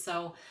too.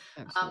 So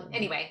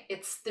anyway,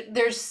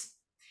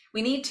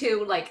 we need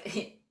to,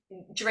 like,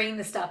 drain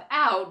the stuff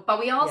out, but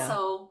we Yeah.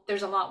 also,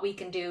 there's a lot we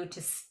can do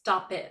to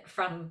stop it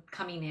from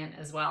coming in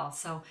as well.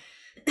 So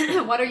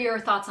what are your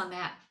thoughts on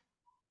that?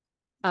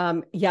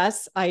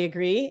 Yes, I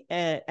agree.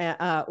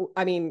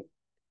 I mean,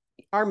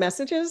 our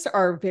messages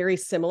are very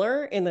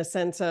similar in the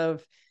sense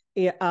of,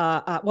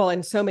 well,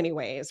 in so many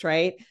ways,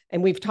 right?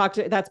 And we've talked.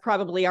 That's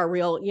probably our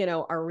real,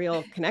 our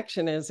real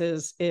connection is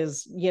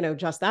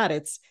just that.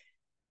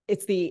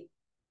 It's the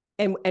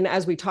and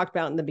as we talked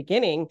about in the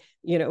beginning,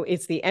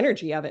 it's the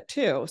energy of it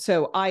too.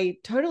 So I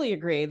totally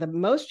agree. The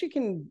most we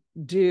can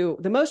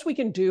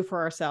do for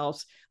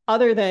ourselves,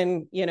 other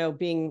than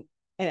being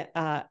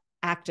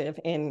active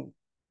in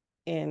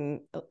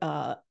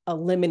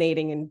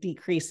eliminating and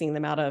decreasing the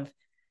amount of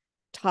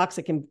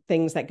toxic and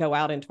things that go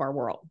out into our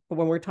world. But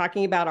when we're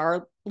talking about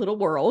our little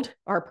world,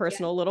 our Yeah.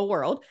 personal little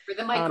world, For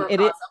the it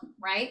microcosm,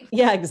 right?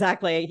 yeah,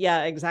 exactly.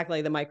 Yeah,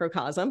 exactly. The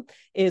microcosm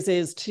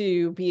is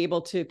to be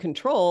able to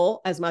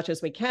control as much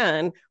as we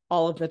can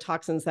all of the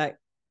toxins that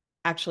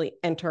actually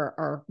enter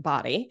our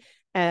body,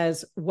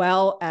 as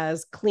well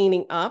as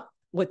cleaning up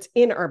what's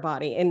in our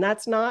body. And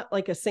that's not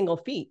like a single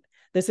feat.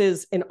 This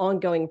is an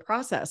ongoing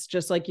process.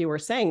 Just like you were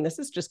saying, this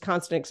is just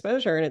constant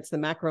exposure. And it's the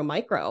macro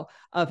micro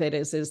of it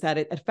is that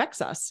it affects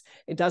us.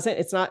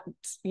 It's not,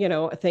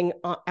 a thing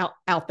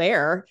out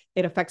there.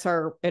 It affects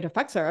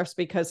us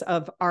because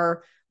of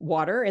our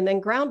water, and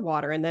then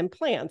groundwater, and then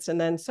plants,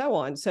 and then so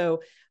on.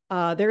 So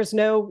there's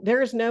no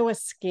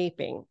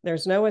escaping.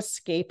 There's no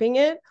escaping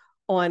it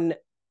on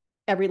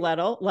every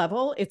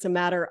level. It's a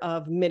matter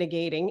of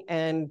mitigating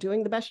and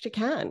doing the best you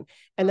can,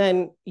 and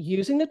then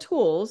using the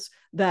tools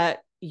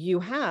that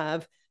you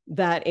have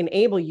that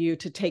enable you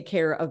to take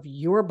care of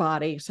your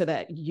body so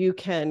that you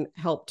can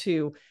help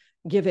to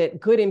give it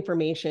good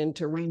information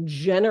to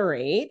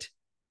regenerate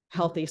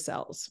healthy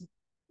cells.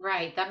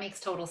 Right. That makes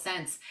total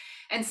sense.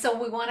 And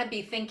so we want to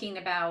be thinking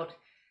about,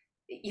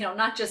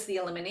 not just the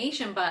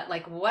elimination, but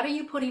like, what are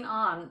you putting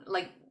on?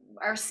 Like,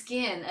 our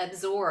skin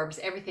absorbs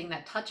everything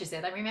that touches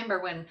it. I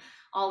remember when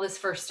all this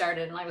first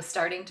started and I was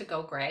starting to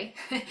go gray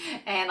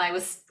and I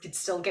was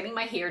still getting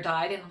my hair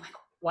dyed, and I'm like,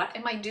 what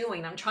am I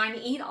doing? I'm trying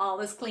to eat all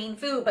this clean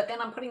food, but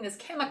then I'm putting this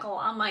chemical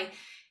on my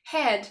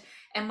head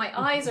and my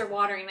eyes are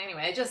watering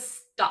anyway. I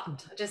just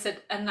stopped. I just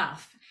said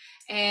enough.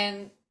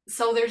 And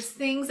so there's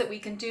things that we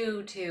can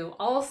do to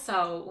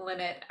also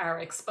limit our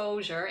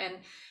exposure. And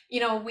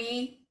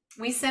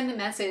we send a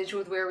message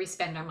with where we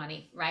spend our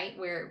money, right?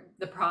 Where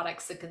the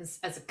products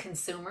as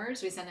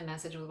consumers, we send a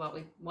message with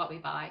what we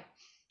buy.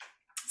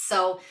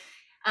 So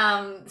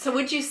so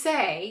would you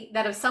say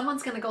that if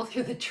someone's going to go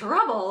through the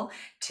trouble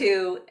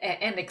to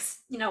and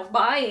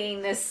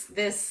buying this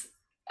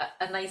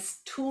a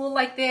nice tool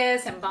like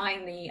this, and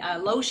buying the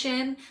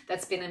lotion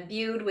that's been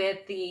imbued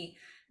with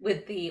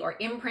the or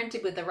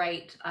imprinted with the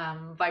right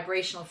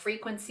vibrational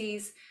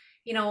frequencies,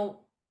 you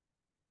know,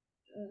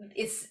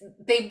 it's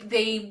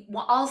they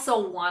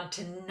also want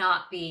to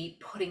not be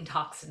putting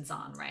toxins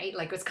on, right?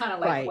 Like, it's kind of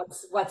like, Right.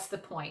 what's the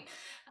point?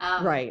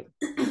 um Right.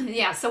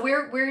 yeah, so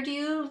where do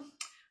you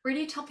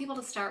tell people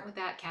to start with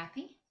that,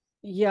 Cathy?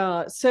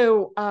 Yeah.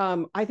 So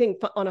I think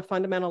on a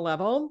fundamental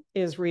level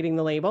is reading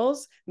the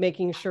labels,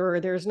 making sure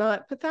there's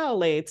not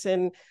phthalates.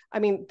 And I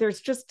mean, there's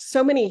just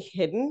so many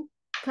hidden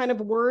kind of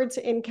words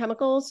in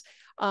chemicals.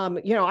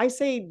 I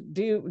say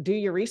do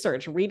your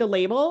research, read a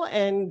label,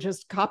 and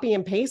just copy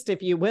and paste,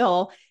 if you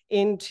will,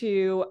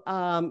 into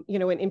an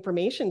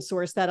information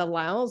source that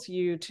allows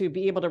you to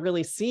be able to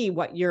really see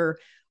what you're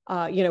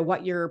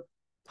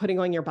putting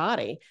on your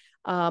body.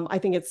 I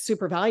think it's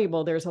super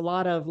valuable. There's a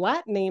lot of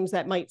Latin names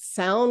that might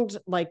sound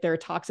like they're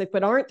toxic,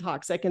 but aren't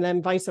toxic, and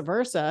then vice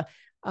versa.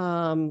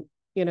 That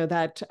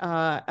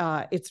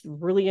it's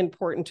really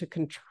important to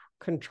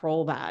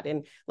control that.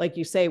 And like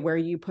you say, where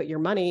you put your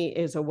money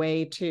is a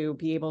way to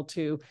be able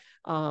to,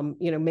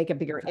 make a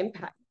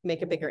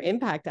bigger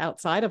impact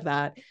outside of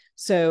that.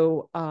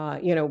 So,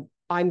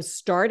 I'm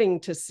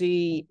starting to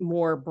see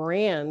more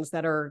brands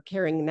that are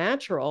carrying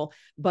natural,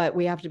 but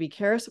we have to be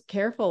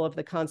careful of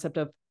the concept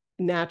of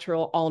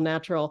natural, all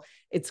natural.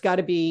 It's got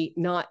to be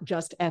not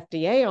just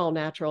FDA all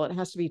natural. It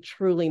has to be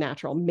truly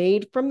natural,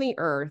 made from the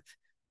earth,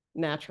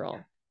 natural.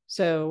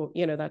 So,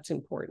 that's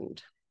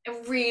important.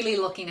 Really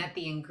looking at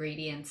the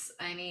ingredients.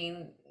 I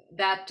mean,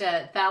 that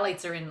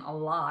phthalates are in a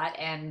lot,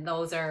 and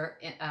those are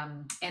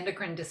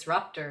endocrine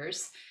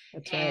disruptors.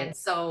 That's And right.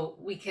 so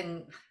they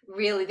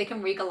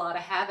can wreak a lot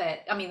of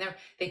havoc. I mean,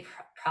 they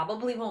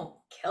probably won't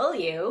kill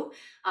you,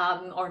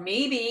 or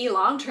maybe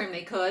long term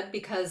they could,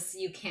 because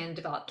you can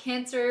develop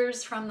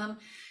cancers from them.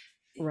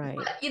 Right.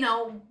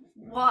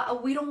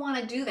 But we don't want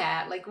to do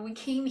that. Like, we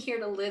came here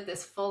to live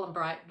this full and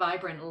bright,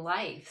 vibrant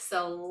life.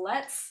 So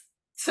let's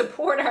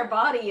support our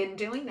body in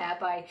doing that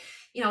by,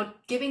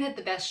 giving it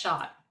the best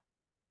shot.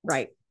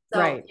 Right. So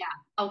Right. yeah,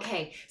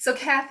 okay. So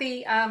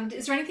Cathy,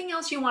 is there anything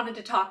else you wanted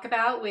to talk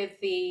about with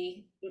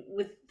the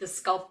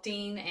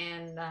sculpting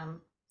and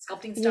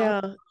sculpting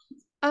stone?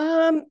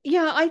 Yeah.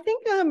 Yeah, I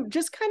think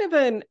just kind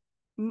of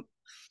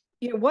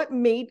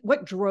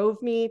what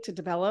drove me to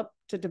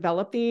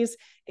develop these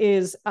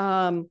is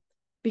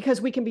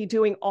because we can be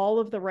doing all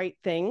of the right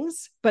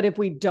things, but if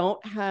we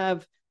don't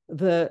have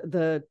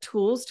the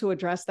tools to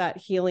address that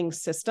healing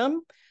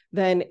system,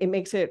 then it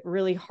makes it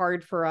really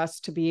hard for us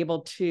to be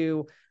able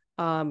to,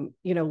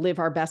 live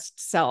our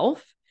best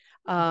self.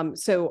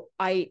 So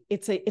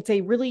it's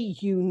a really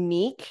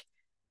unique,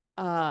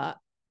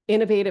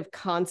 innovative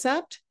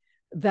concept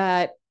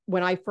that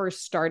when I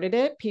first started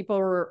it, people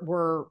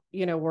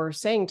were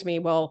saying to me,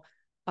 well,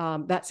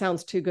 that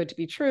sounds too good to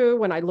be true.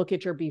 When I look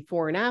at your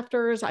before and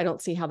afters, I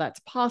don't see how that's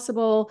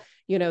possible.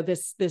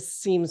 This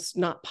seems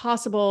not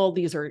possible.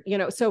 These are,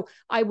 so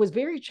I was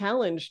very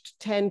challenged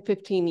 10,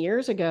 15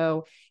 years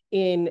ago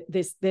in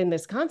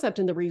this concept,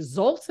 and the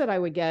results that I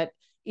would get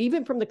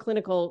even from the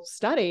clinical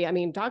study. I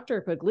mean,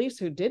 Dr. Pugliese,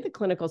 who did the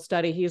clinical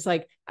study, he's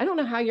like, I don't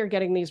know how you're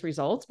getting these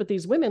results, but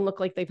these women look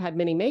like they've had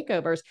many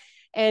makeovers.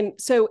 And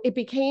so it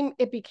became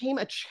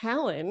a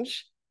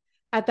challenge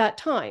at that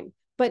time.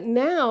 But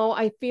now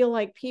I feel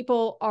like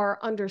people are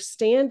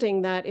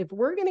understanding that if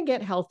we're going to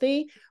get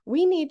healthy,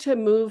 we need to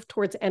move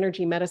towards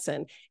energy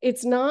medicine.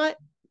 It's not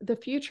the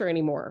future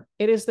anymore.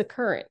 It is the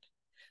current.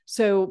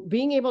 So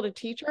being able to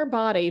teach our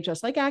body,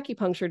 just like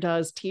acupuncture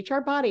does, teach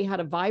our body how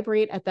to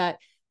vibrate at that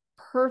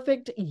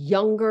perfect,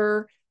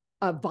 younger,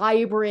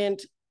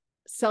 vibrant,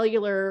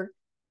 cellular,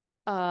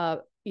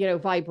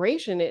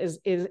 vibration is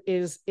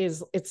it's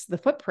the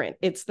footprint.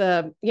 It's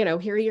the,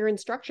 here are your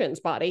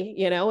instructions,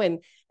 body, and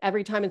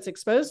every time it's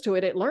exposed to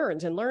it, it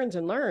learns and learns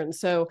and learns.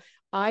 So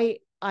I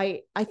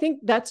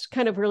think that's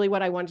kind of really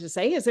what I wanted to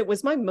say, is it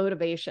was my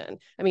motivation.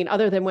 I mean,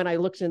 other than when I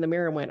looked in the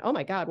mirror and went, oh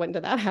my God, when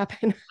did that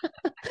happen?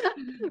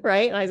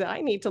 Right. And I said,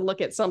 I need to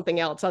look at something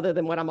else other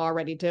than what I'm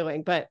already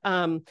doing. But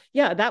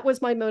yeah, that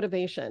was my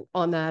motivation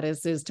on that,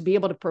 is to be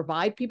able to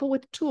provide people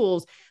with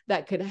tools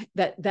that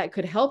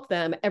could help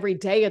them every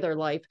day of their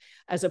life,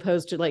 as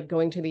opposed to like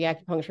going to the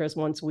acupuncturist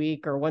once a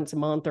week or once a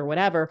month or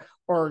whatever,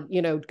 or,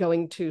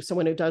 going to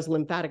someone who does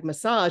lymphatic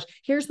massage.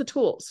 Here's the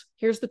tools.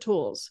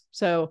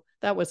 So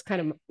that was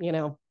kind of,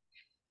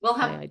 we'll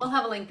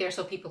have a link there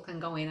so people can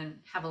go in and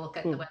have a look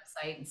at the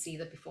website and see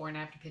the before and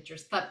after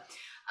pictures. But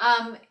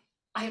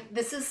I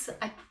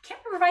can't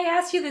remember if I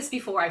asked you this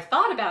before. I've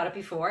thought about it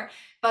before,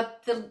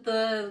 but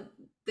the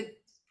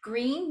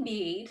green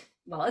bead,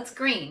 well, it's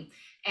green,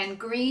 and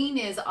green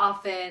is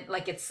often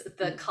like, it's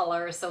the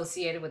color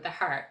associated with the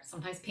heart,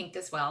 sometimes pink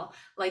as well.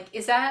 Like,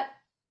 is that,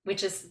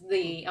 which is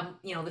the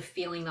the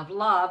feeling of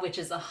love, which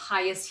is the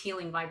highest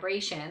healing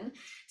vibration.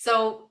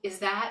 So is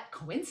that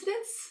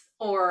coincidence,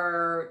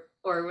 or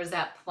was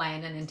that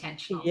planned and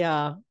intentional?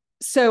 Yeah.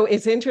 So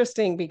it's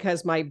interesting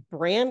because my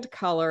brand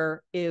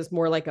color is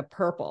more like a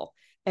purple.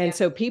 And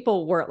so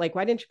people were like,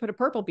 why didn't you put a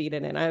purple bead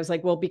in it? And I was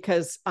like, well,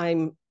 because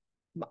I'm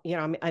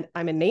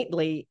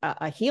innately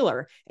a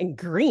healer, and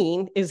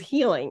green is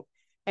healing.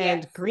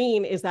 And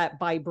green is that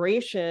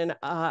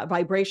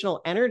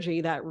vibrational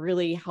energy that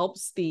really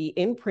helps the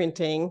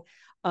imprinting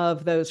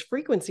of those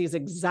frequencies,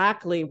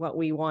 exactly what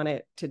we want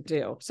it to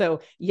do.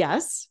 So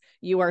yes,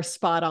 you are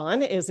spot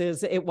on.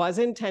 It was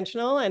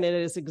intentional, and it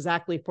is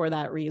exactly for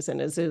that reason.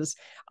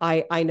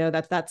 I know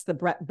that's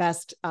the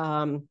best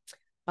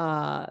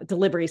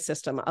delivery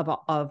system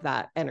of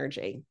that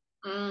energy.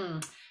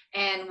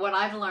 And what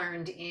I've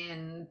learned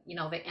in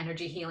the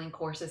energy healing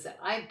courses that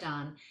I've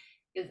done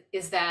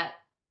is that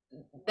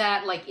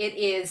like, it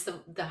is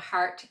the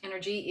heart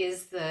energy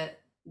is the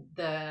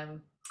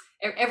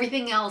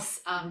everything else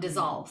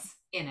dissolves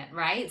in it,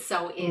 right?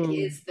 So it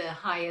is the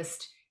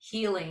highest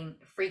healing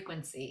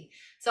frequency.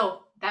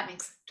 So that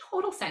makes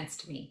total sense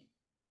to me.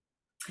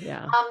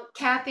 Yeah.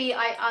 Cathy,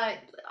 I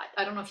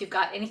don't know if you've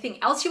got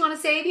anything else you want to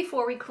say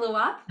before we clue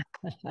up.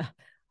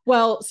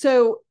 Well,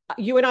 so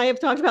you and I have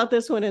talked about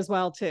this one as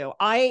well too.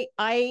 I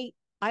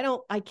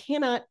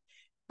cannot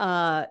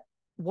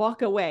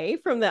walk away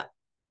from the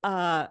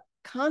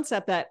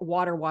concept that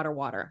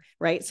water,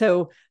 right?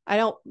 So I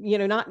don't,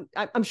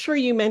 I'm sure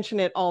you mention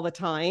it all the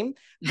time,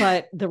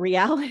 but the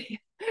reality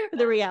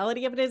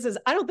of it is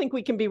I don't think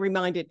we can be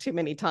reminded too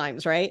many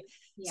times, right?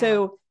 Yeah.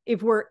 So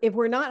if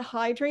we're not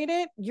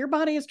hydrated, your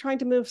body is trying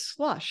to move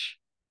slush,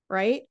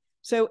 right?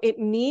 So it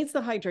needs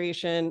the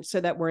hydration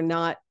so that we're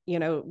not,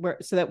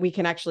 so that we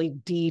can actually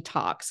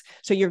detox.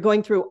 So you're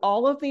going through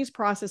all of these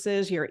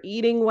processes, you're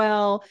eating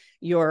well,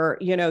 you're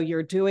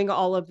doing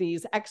all of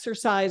these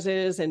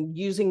exercises and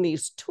using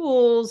these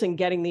tools and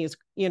getting these,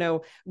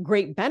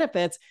 great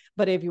benefits.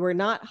 But if you are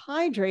not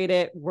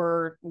hydrated,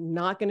 we're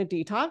not going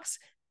to detox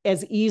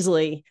as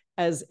easily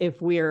as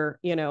if we're,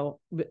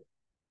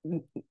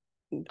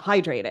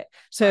 hydrated.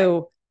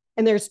 So,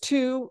 and there's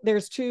two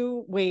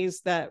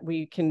ways that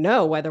we can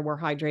know whether we're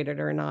hydrated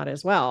or not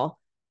as well.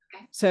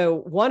 Okay. So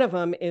one of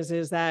them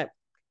is that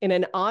in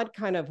an odd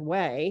kind of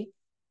way,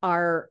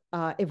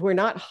 if we're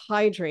not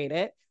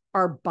hydrated,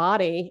 our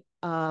body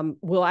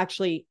will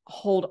actually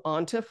hold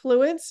onto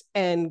fluids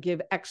and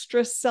give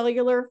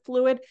extracellular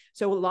fluid.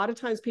 So a lot of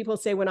times people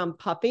say, when I'm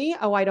puffy,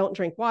 oh, I don't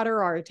drink water,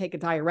 or I take a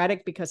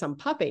diuretic because I'm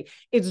puffy.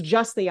 It's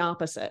just the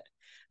opposite.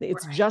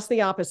 It's just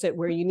the opposite,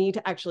 where you need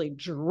to actually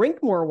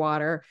drink more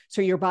water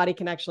so your body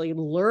can actually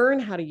learn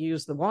how to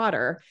use the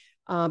water.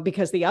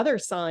 Because the other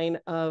sign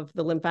of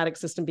the lymphatic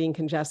system being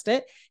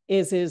congested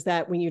is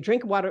that when you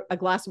drink water, a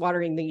glass of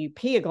water, and then you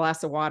pee a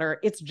glass of water,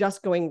 it's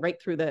just going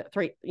right through the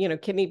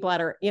kidney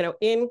bladder,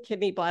 in,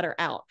 kidney bladder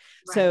out.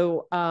 Right.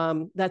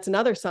 So that's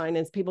another sign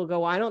is people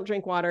go, I don't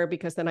drink water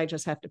because then I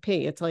just have to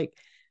pee. It's like,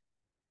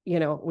 you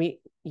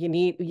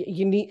need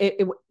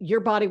your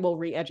body will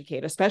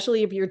re-educate,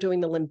 especially if you're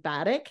doing the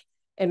lymphatic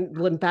and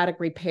lymphatic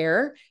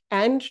repair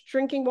and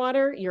drinking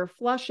water, you're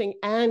flushing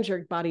and your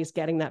body's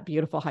getting that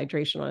beautiful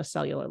hydration on a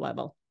cellular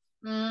level.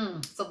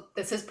 So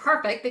this is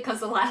perfect because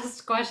the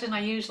last question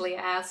I usually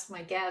ask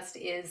my guest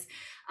is,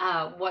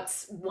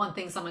 what's one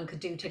thing someone could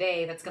do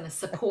today that's going to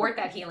support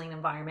that healing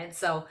environment?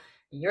 So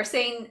you're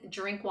saying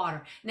drink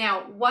water.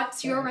 Now,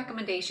 what's your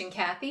recommendation,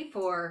 Cathy,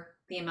 for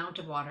the amount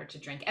of water to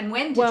drink and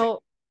when to drink?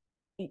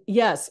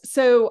 Yes.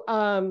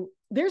 So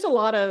there's a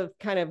lot of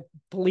kind of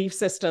belief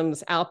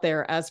systems out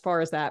there as far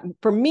as that.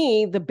 For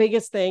me, the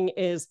biggest thing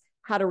is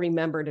how to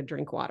remember to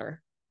drink water,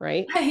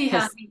 right?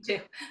 Yeah, me too.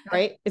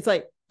 Right. It's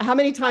like, how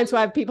many times do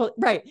I have people,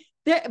 right.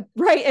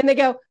 Right. And they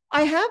go,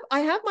 I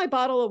have my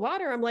bottle of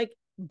water. I'm like,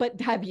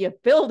 but have you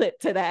filled it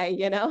today?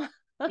 Yeah.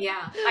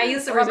 I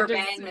use the rubber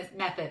band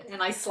method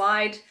and I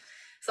slide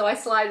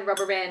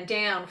rubber band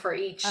down for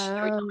each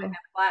every time I have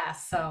a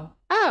class. So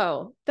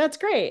that's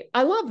great.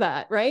 I love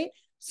that. Right.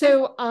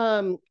 So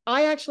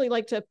I actually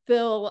like to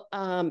fill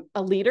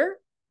a liter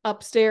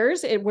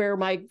upstairs where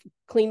my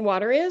clean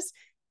water is.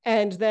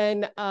 And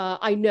then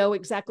I know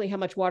exactly how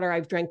much water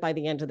I've drank by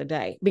the end of the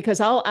day, because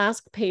I'll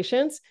ask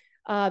patients,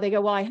 they go,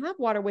 well, I have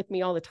water with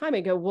me all the time.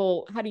 I go,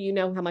 well, how do you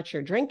know how much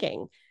you're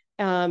drinking?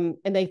 And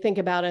they think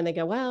about it and they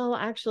go, well,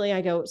 actually,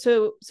 I go,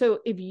 so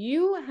if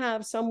you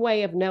have some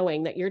way of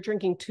knowing that you're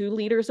drinking 2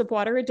 liters of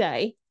water a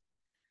day,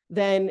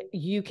 then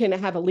you can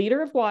have a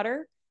liter of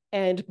water.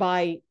 And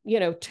by,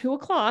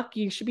 2:00,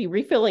 you should be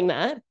refilling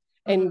that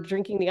and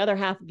drinking the other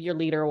half of your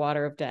liter of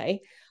water a day.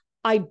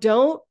 I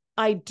don't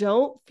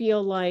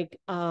feel like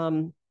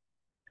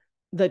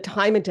the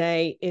time of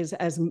day is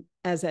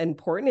as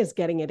important as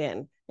getting it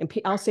in. And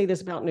I'll say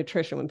this about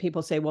nutrition when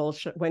people say, well,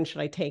 when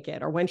should I take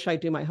it? Or when should I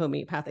do my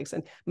homeopathics?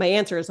 And my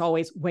answer is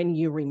always when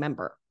you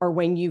remember, or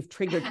when you've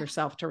triggered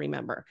yourself to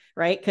remember,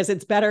 right? Because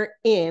it's better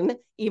in,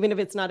 even if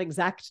it's not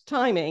exact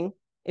timing,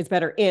 it's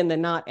better in than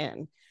not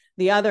in.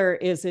 The other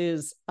is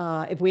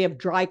if we have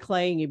dry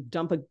clay and you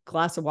dump a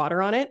glass of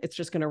water on it, it's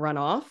just going to run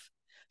off.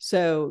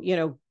 So,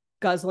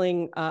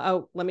 guzzling,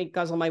 let me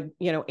guzzle my,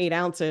 8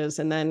 ounces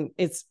and then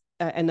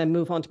and then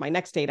move on to my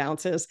next 8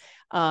 ounces.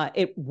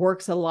 It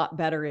works a lot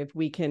better if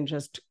we can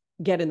just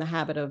get in the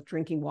habit of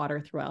drinking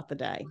water throughout the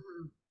day.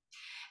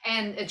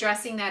 And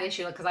addressing that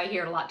issue, because I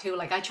hear it a lot too,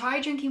 like I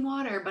try drinking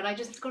water, but I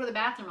just have to go to the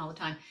bathroom all the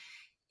time.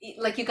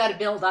 Like you got to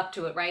build up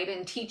to it, right?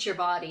 And teach your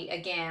body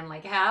again,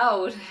 like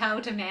how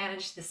to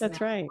manage this.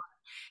 That's right.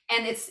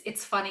 And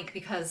it's funny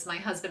because my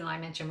husband and I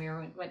mentioned we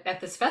went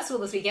at this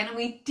festival this weekend and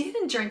we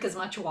didn't drink as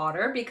much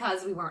water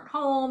because we weren't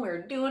home, we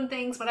were doing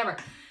things, whatever.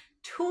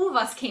 2 of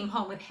us came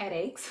home with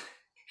headaches.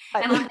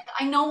 And I'm like,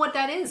 I know what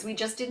that is. We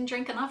just didn't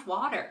drink enough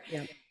water.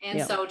 Yeah.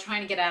 And so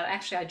trying to get out,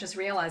 actually, I just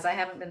realized I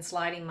haven't been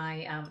sliding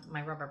my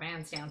my rubber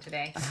bands down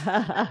today.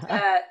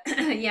 I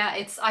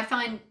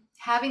find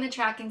having a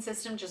tracking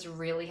system just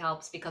really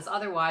helps because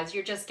otherwise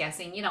you're just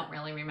guessing. You don't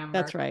really remember.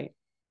 That's right.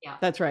 Yeah.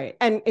 That's right.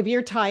 And if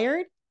you're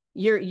tired,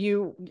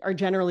 you are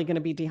generally going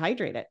to be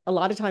dehydrated. A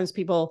lot of times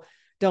people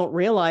don't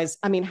realize,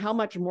 how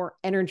much more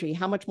energy,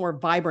 how much more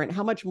vibrant,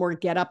 how much more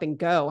get up and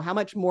go, how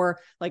much more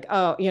like,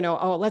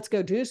 let's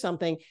go do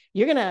something.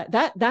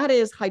 That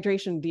is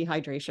hydration,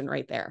 dehydration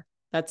right there.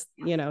 That's,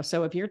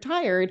 so if you're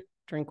tired,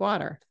 drink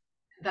water.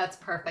 That's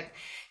perfect.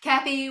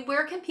 Cathy,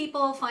 where can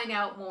people find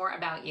out more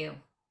about you?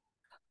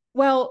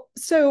 Well,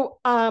 so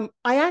I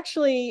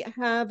actually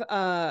have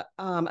a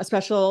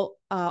special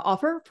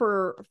offer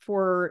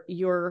for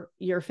your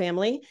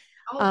family,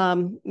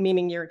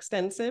 meaning your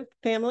extensive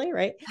family,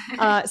 right?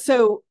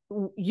 So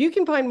you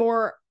can find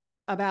more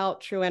about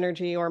True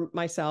Energy or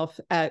myself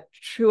at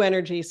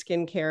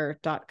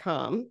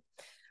trueenergyskincare.com.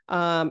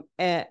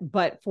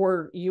 But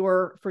for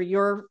your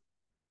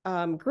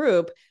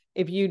group,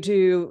 if you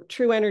do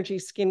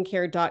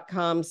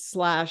trueenergyskincare.com/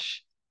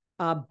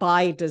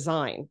 by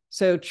design.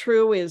 So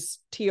True is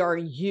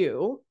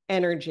TRU,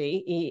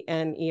 energy,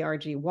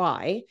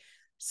 ENERGY,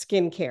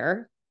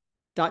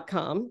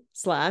 skincare.com/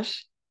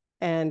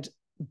 and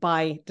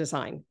by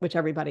design, which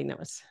everybody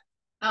knows.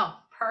 Oh,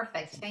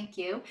 perfect. Thank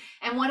you.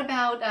 And what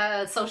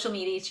about social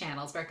media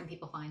channels? Where can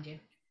people find you?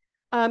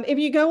 If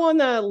you go on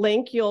the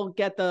link, you'll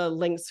get the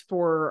links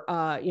for,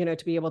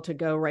 to be able to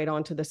go right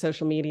onto the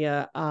social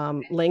media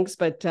links,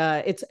 but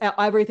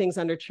everything's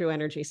under True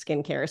Energy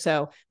Skincare.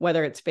 So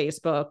whether it's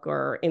Facebook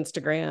or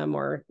Instagram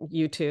or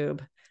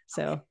YouTube.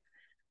 So.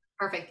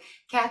 Okay. Perfect.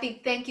 Cathy,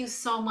 thank you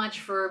so much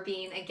for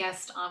being a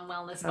guest on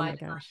Wellness by Design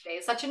today.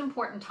 It's such an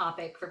important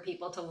topic for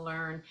people to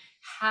learn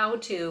how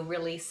to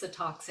release the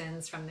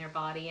toxins from their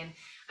body. And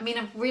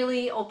I've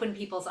really opened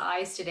people's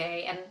eyes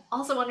today, and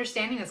also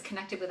understanding is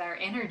connected with our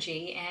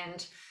energy.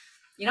 And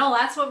You know,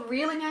 that's what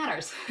really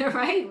matters,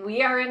 right?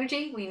 We are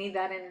energy. We need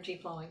that energy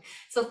flowing.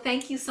 So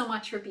thank you so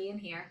much for being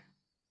here.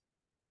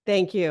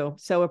 Thank you.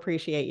 So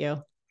appreciate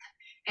you.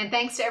 And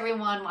thanks to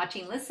everyone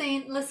watching,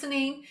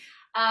 listening.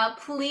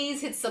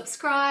 Please hit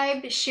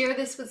subscribe, share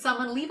this with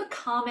someone, leave a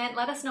comment,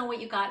 let us know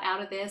what you got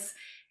out of this.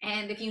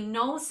 And if you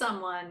know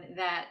someone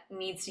that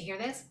needs to hear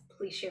this,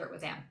 please share it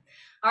with them.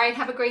 All right,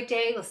 have a great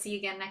day. We'll see you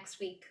again next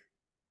week.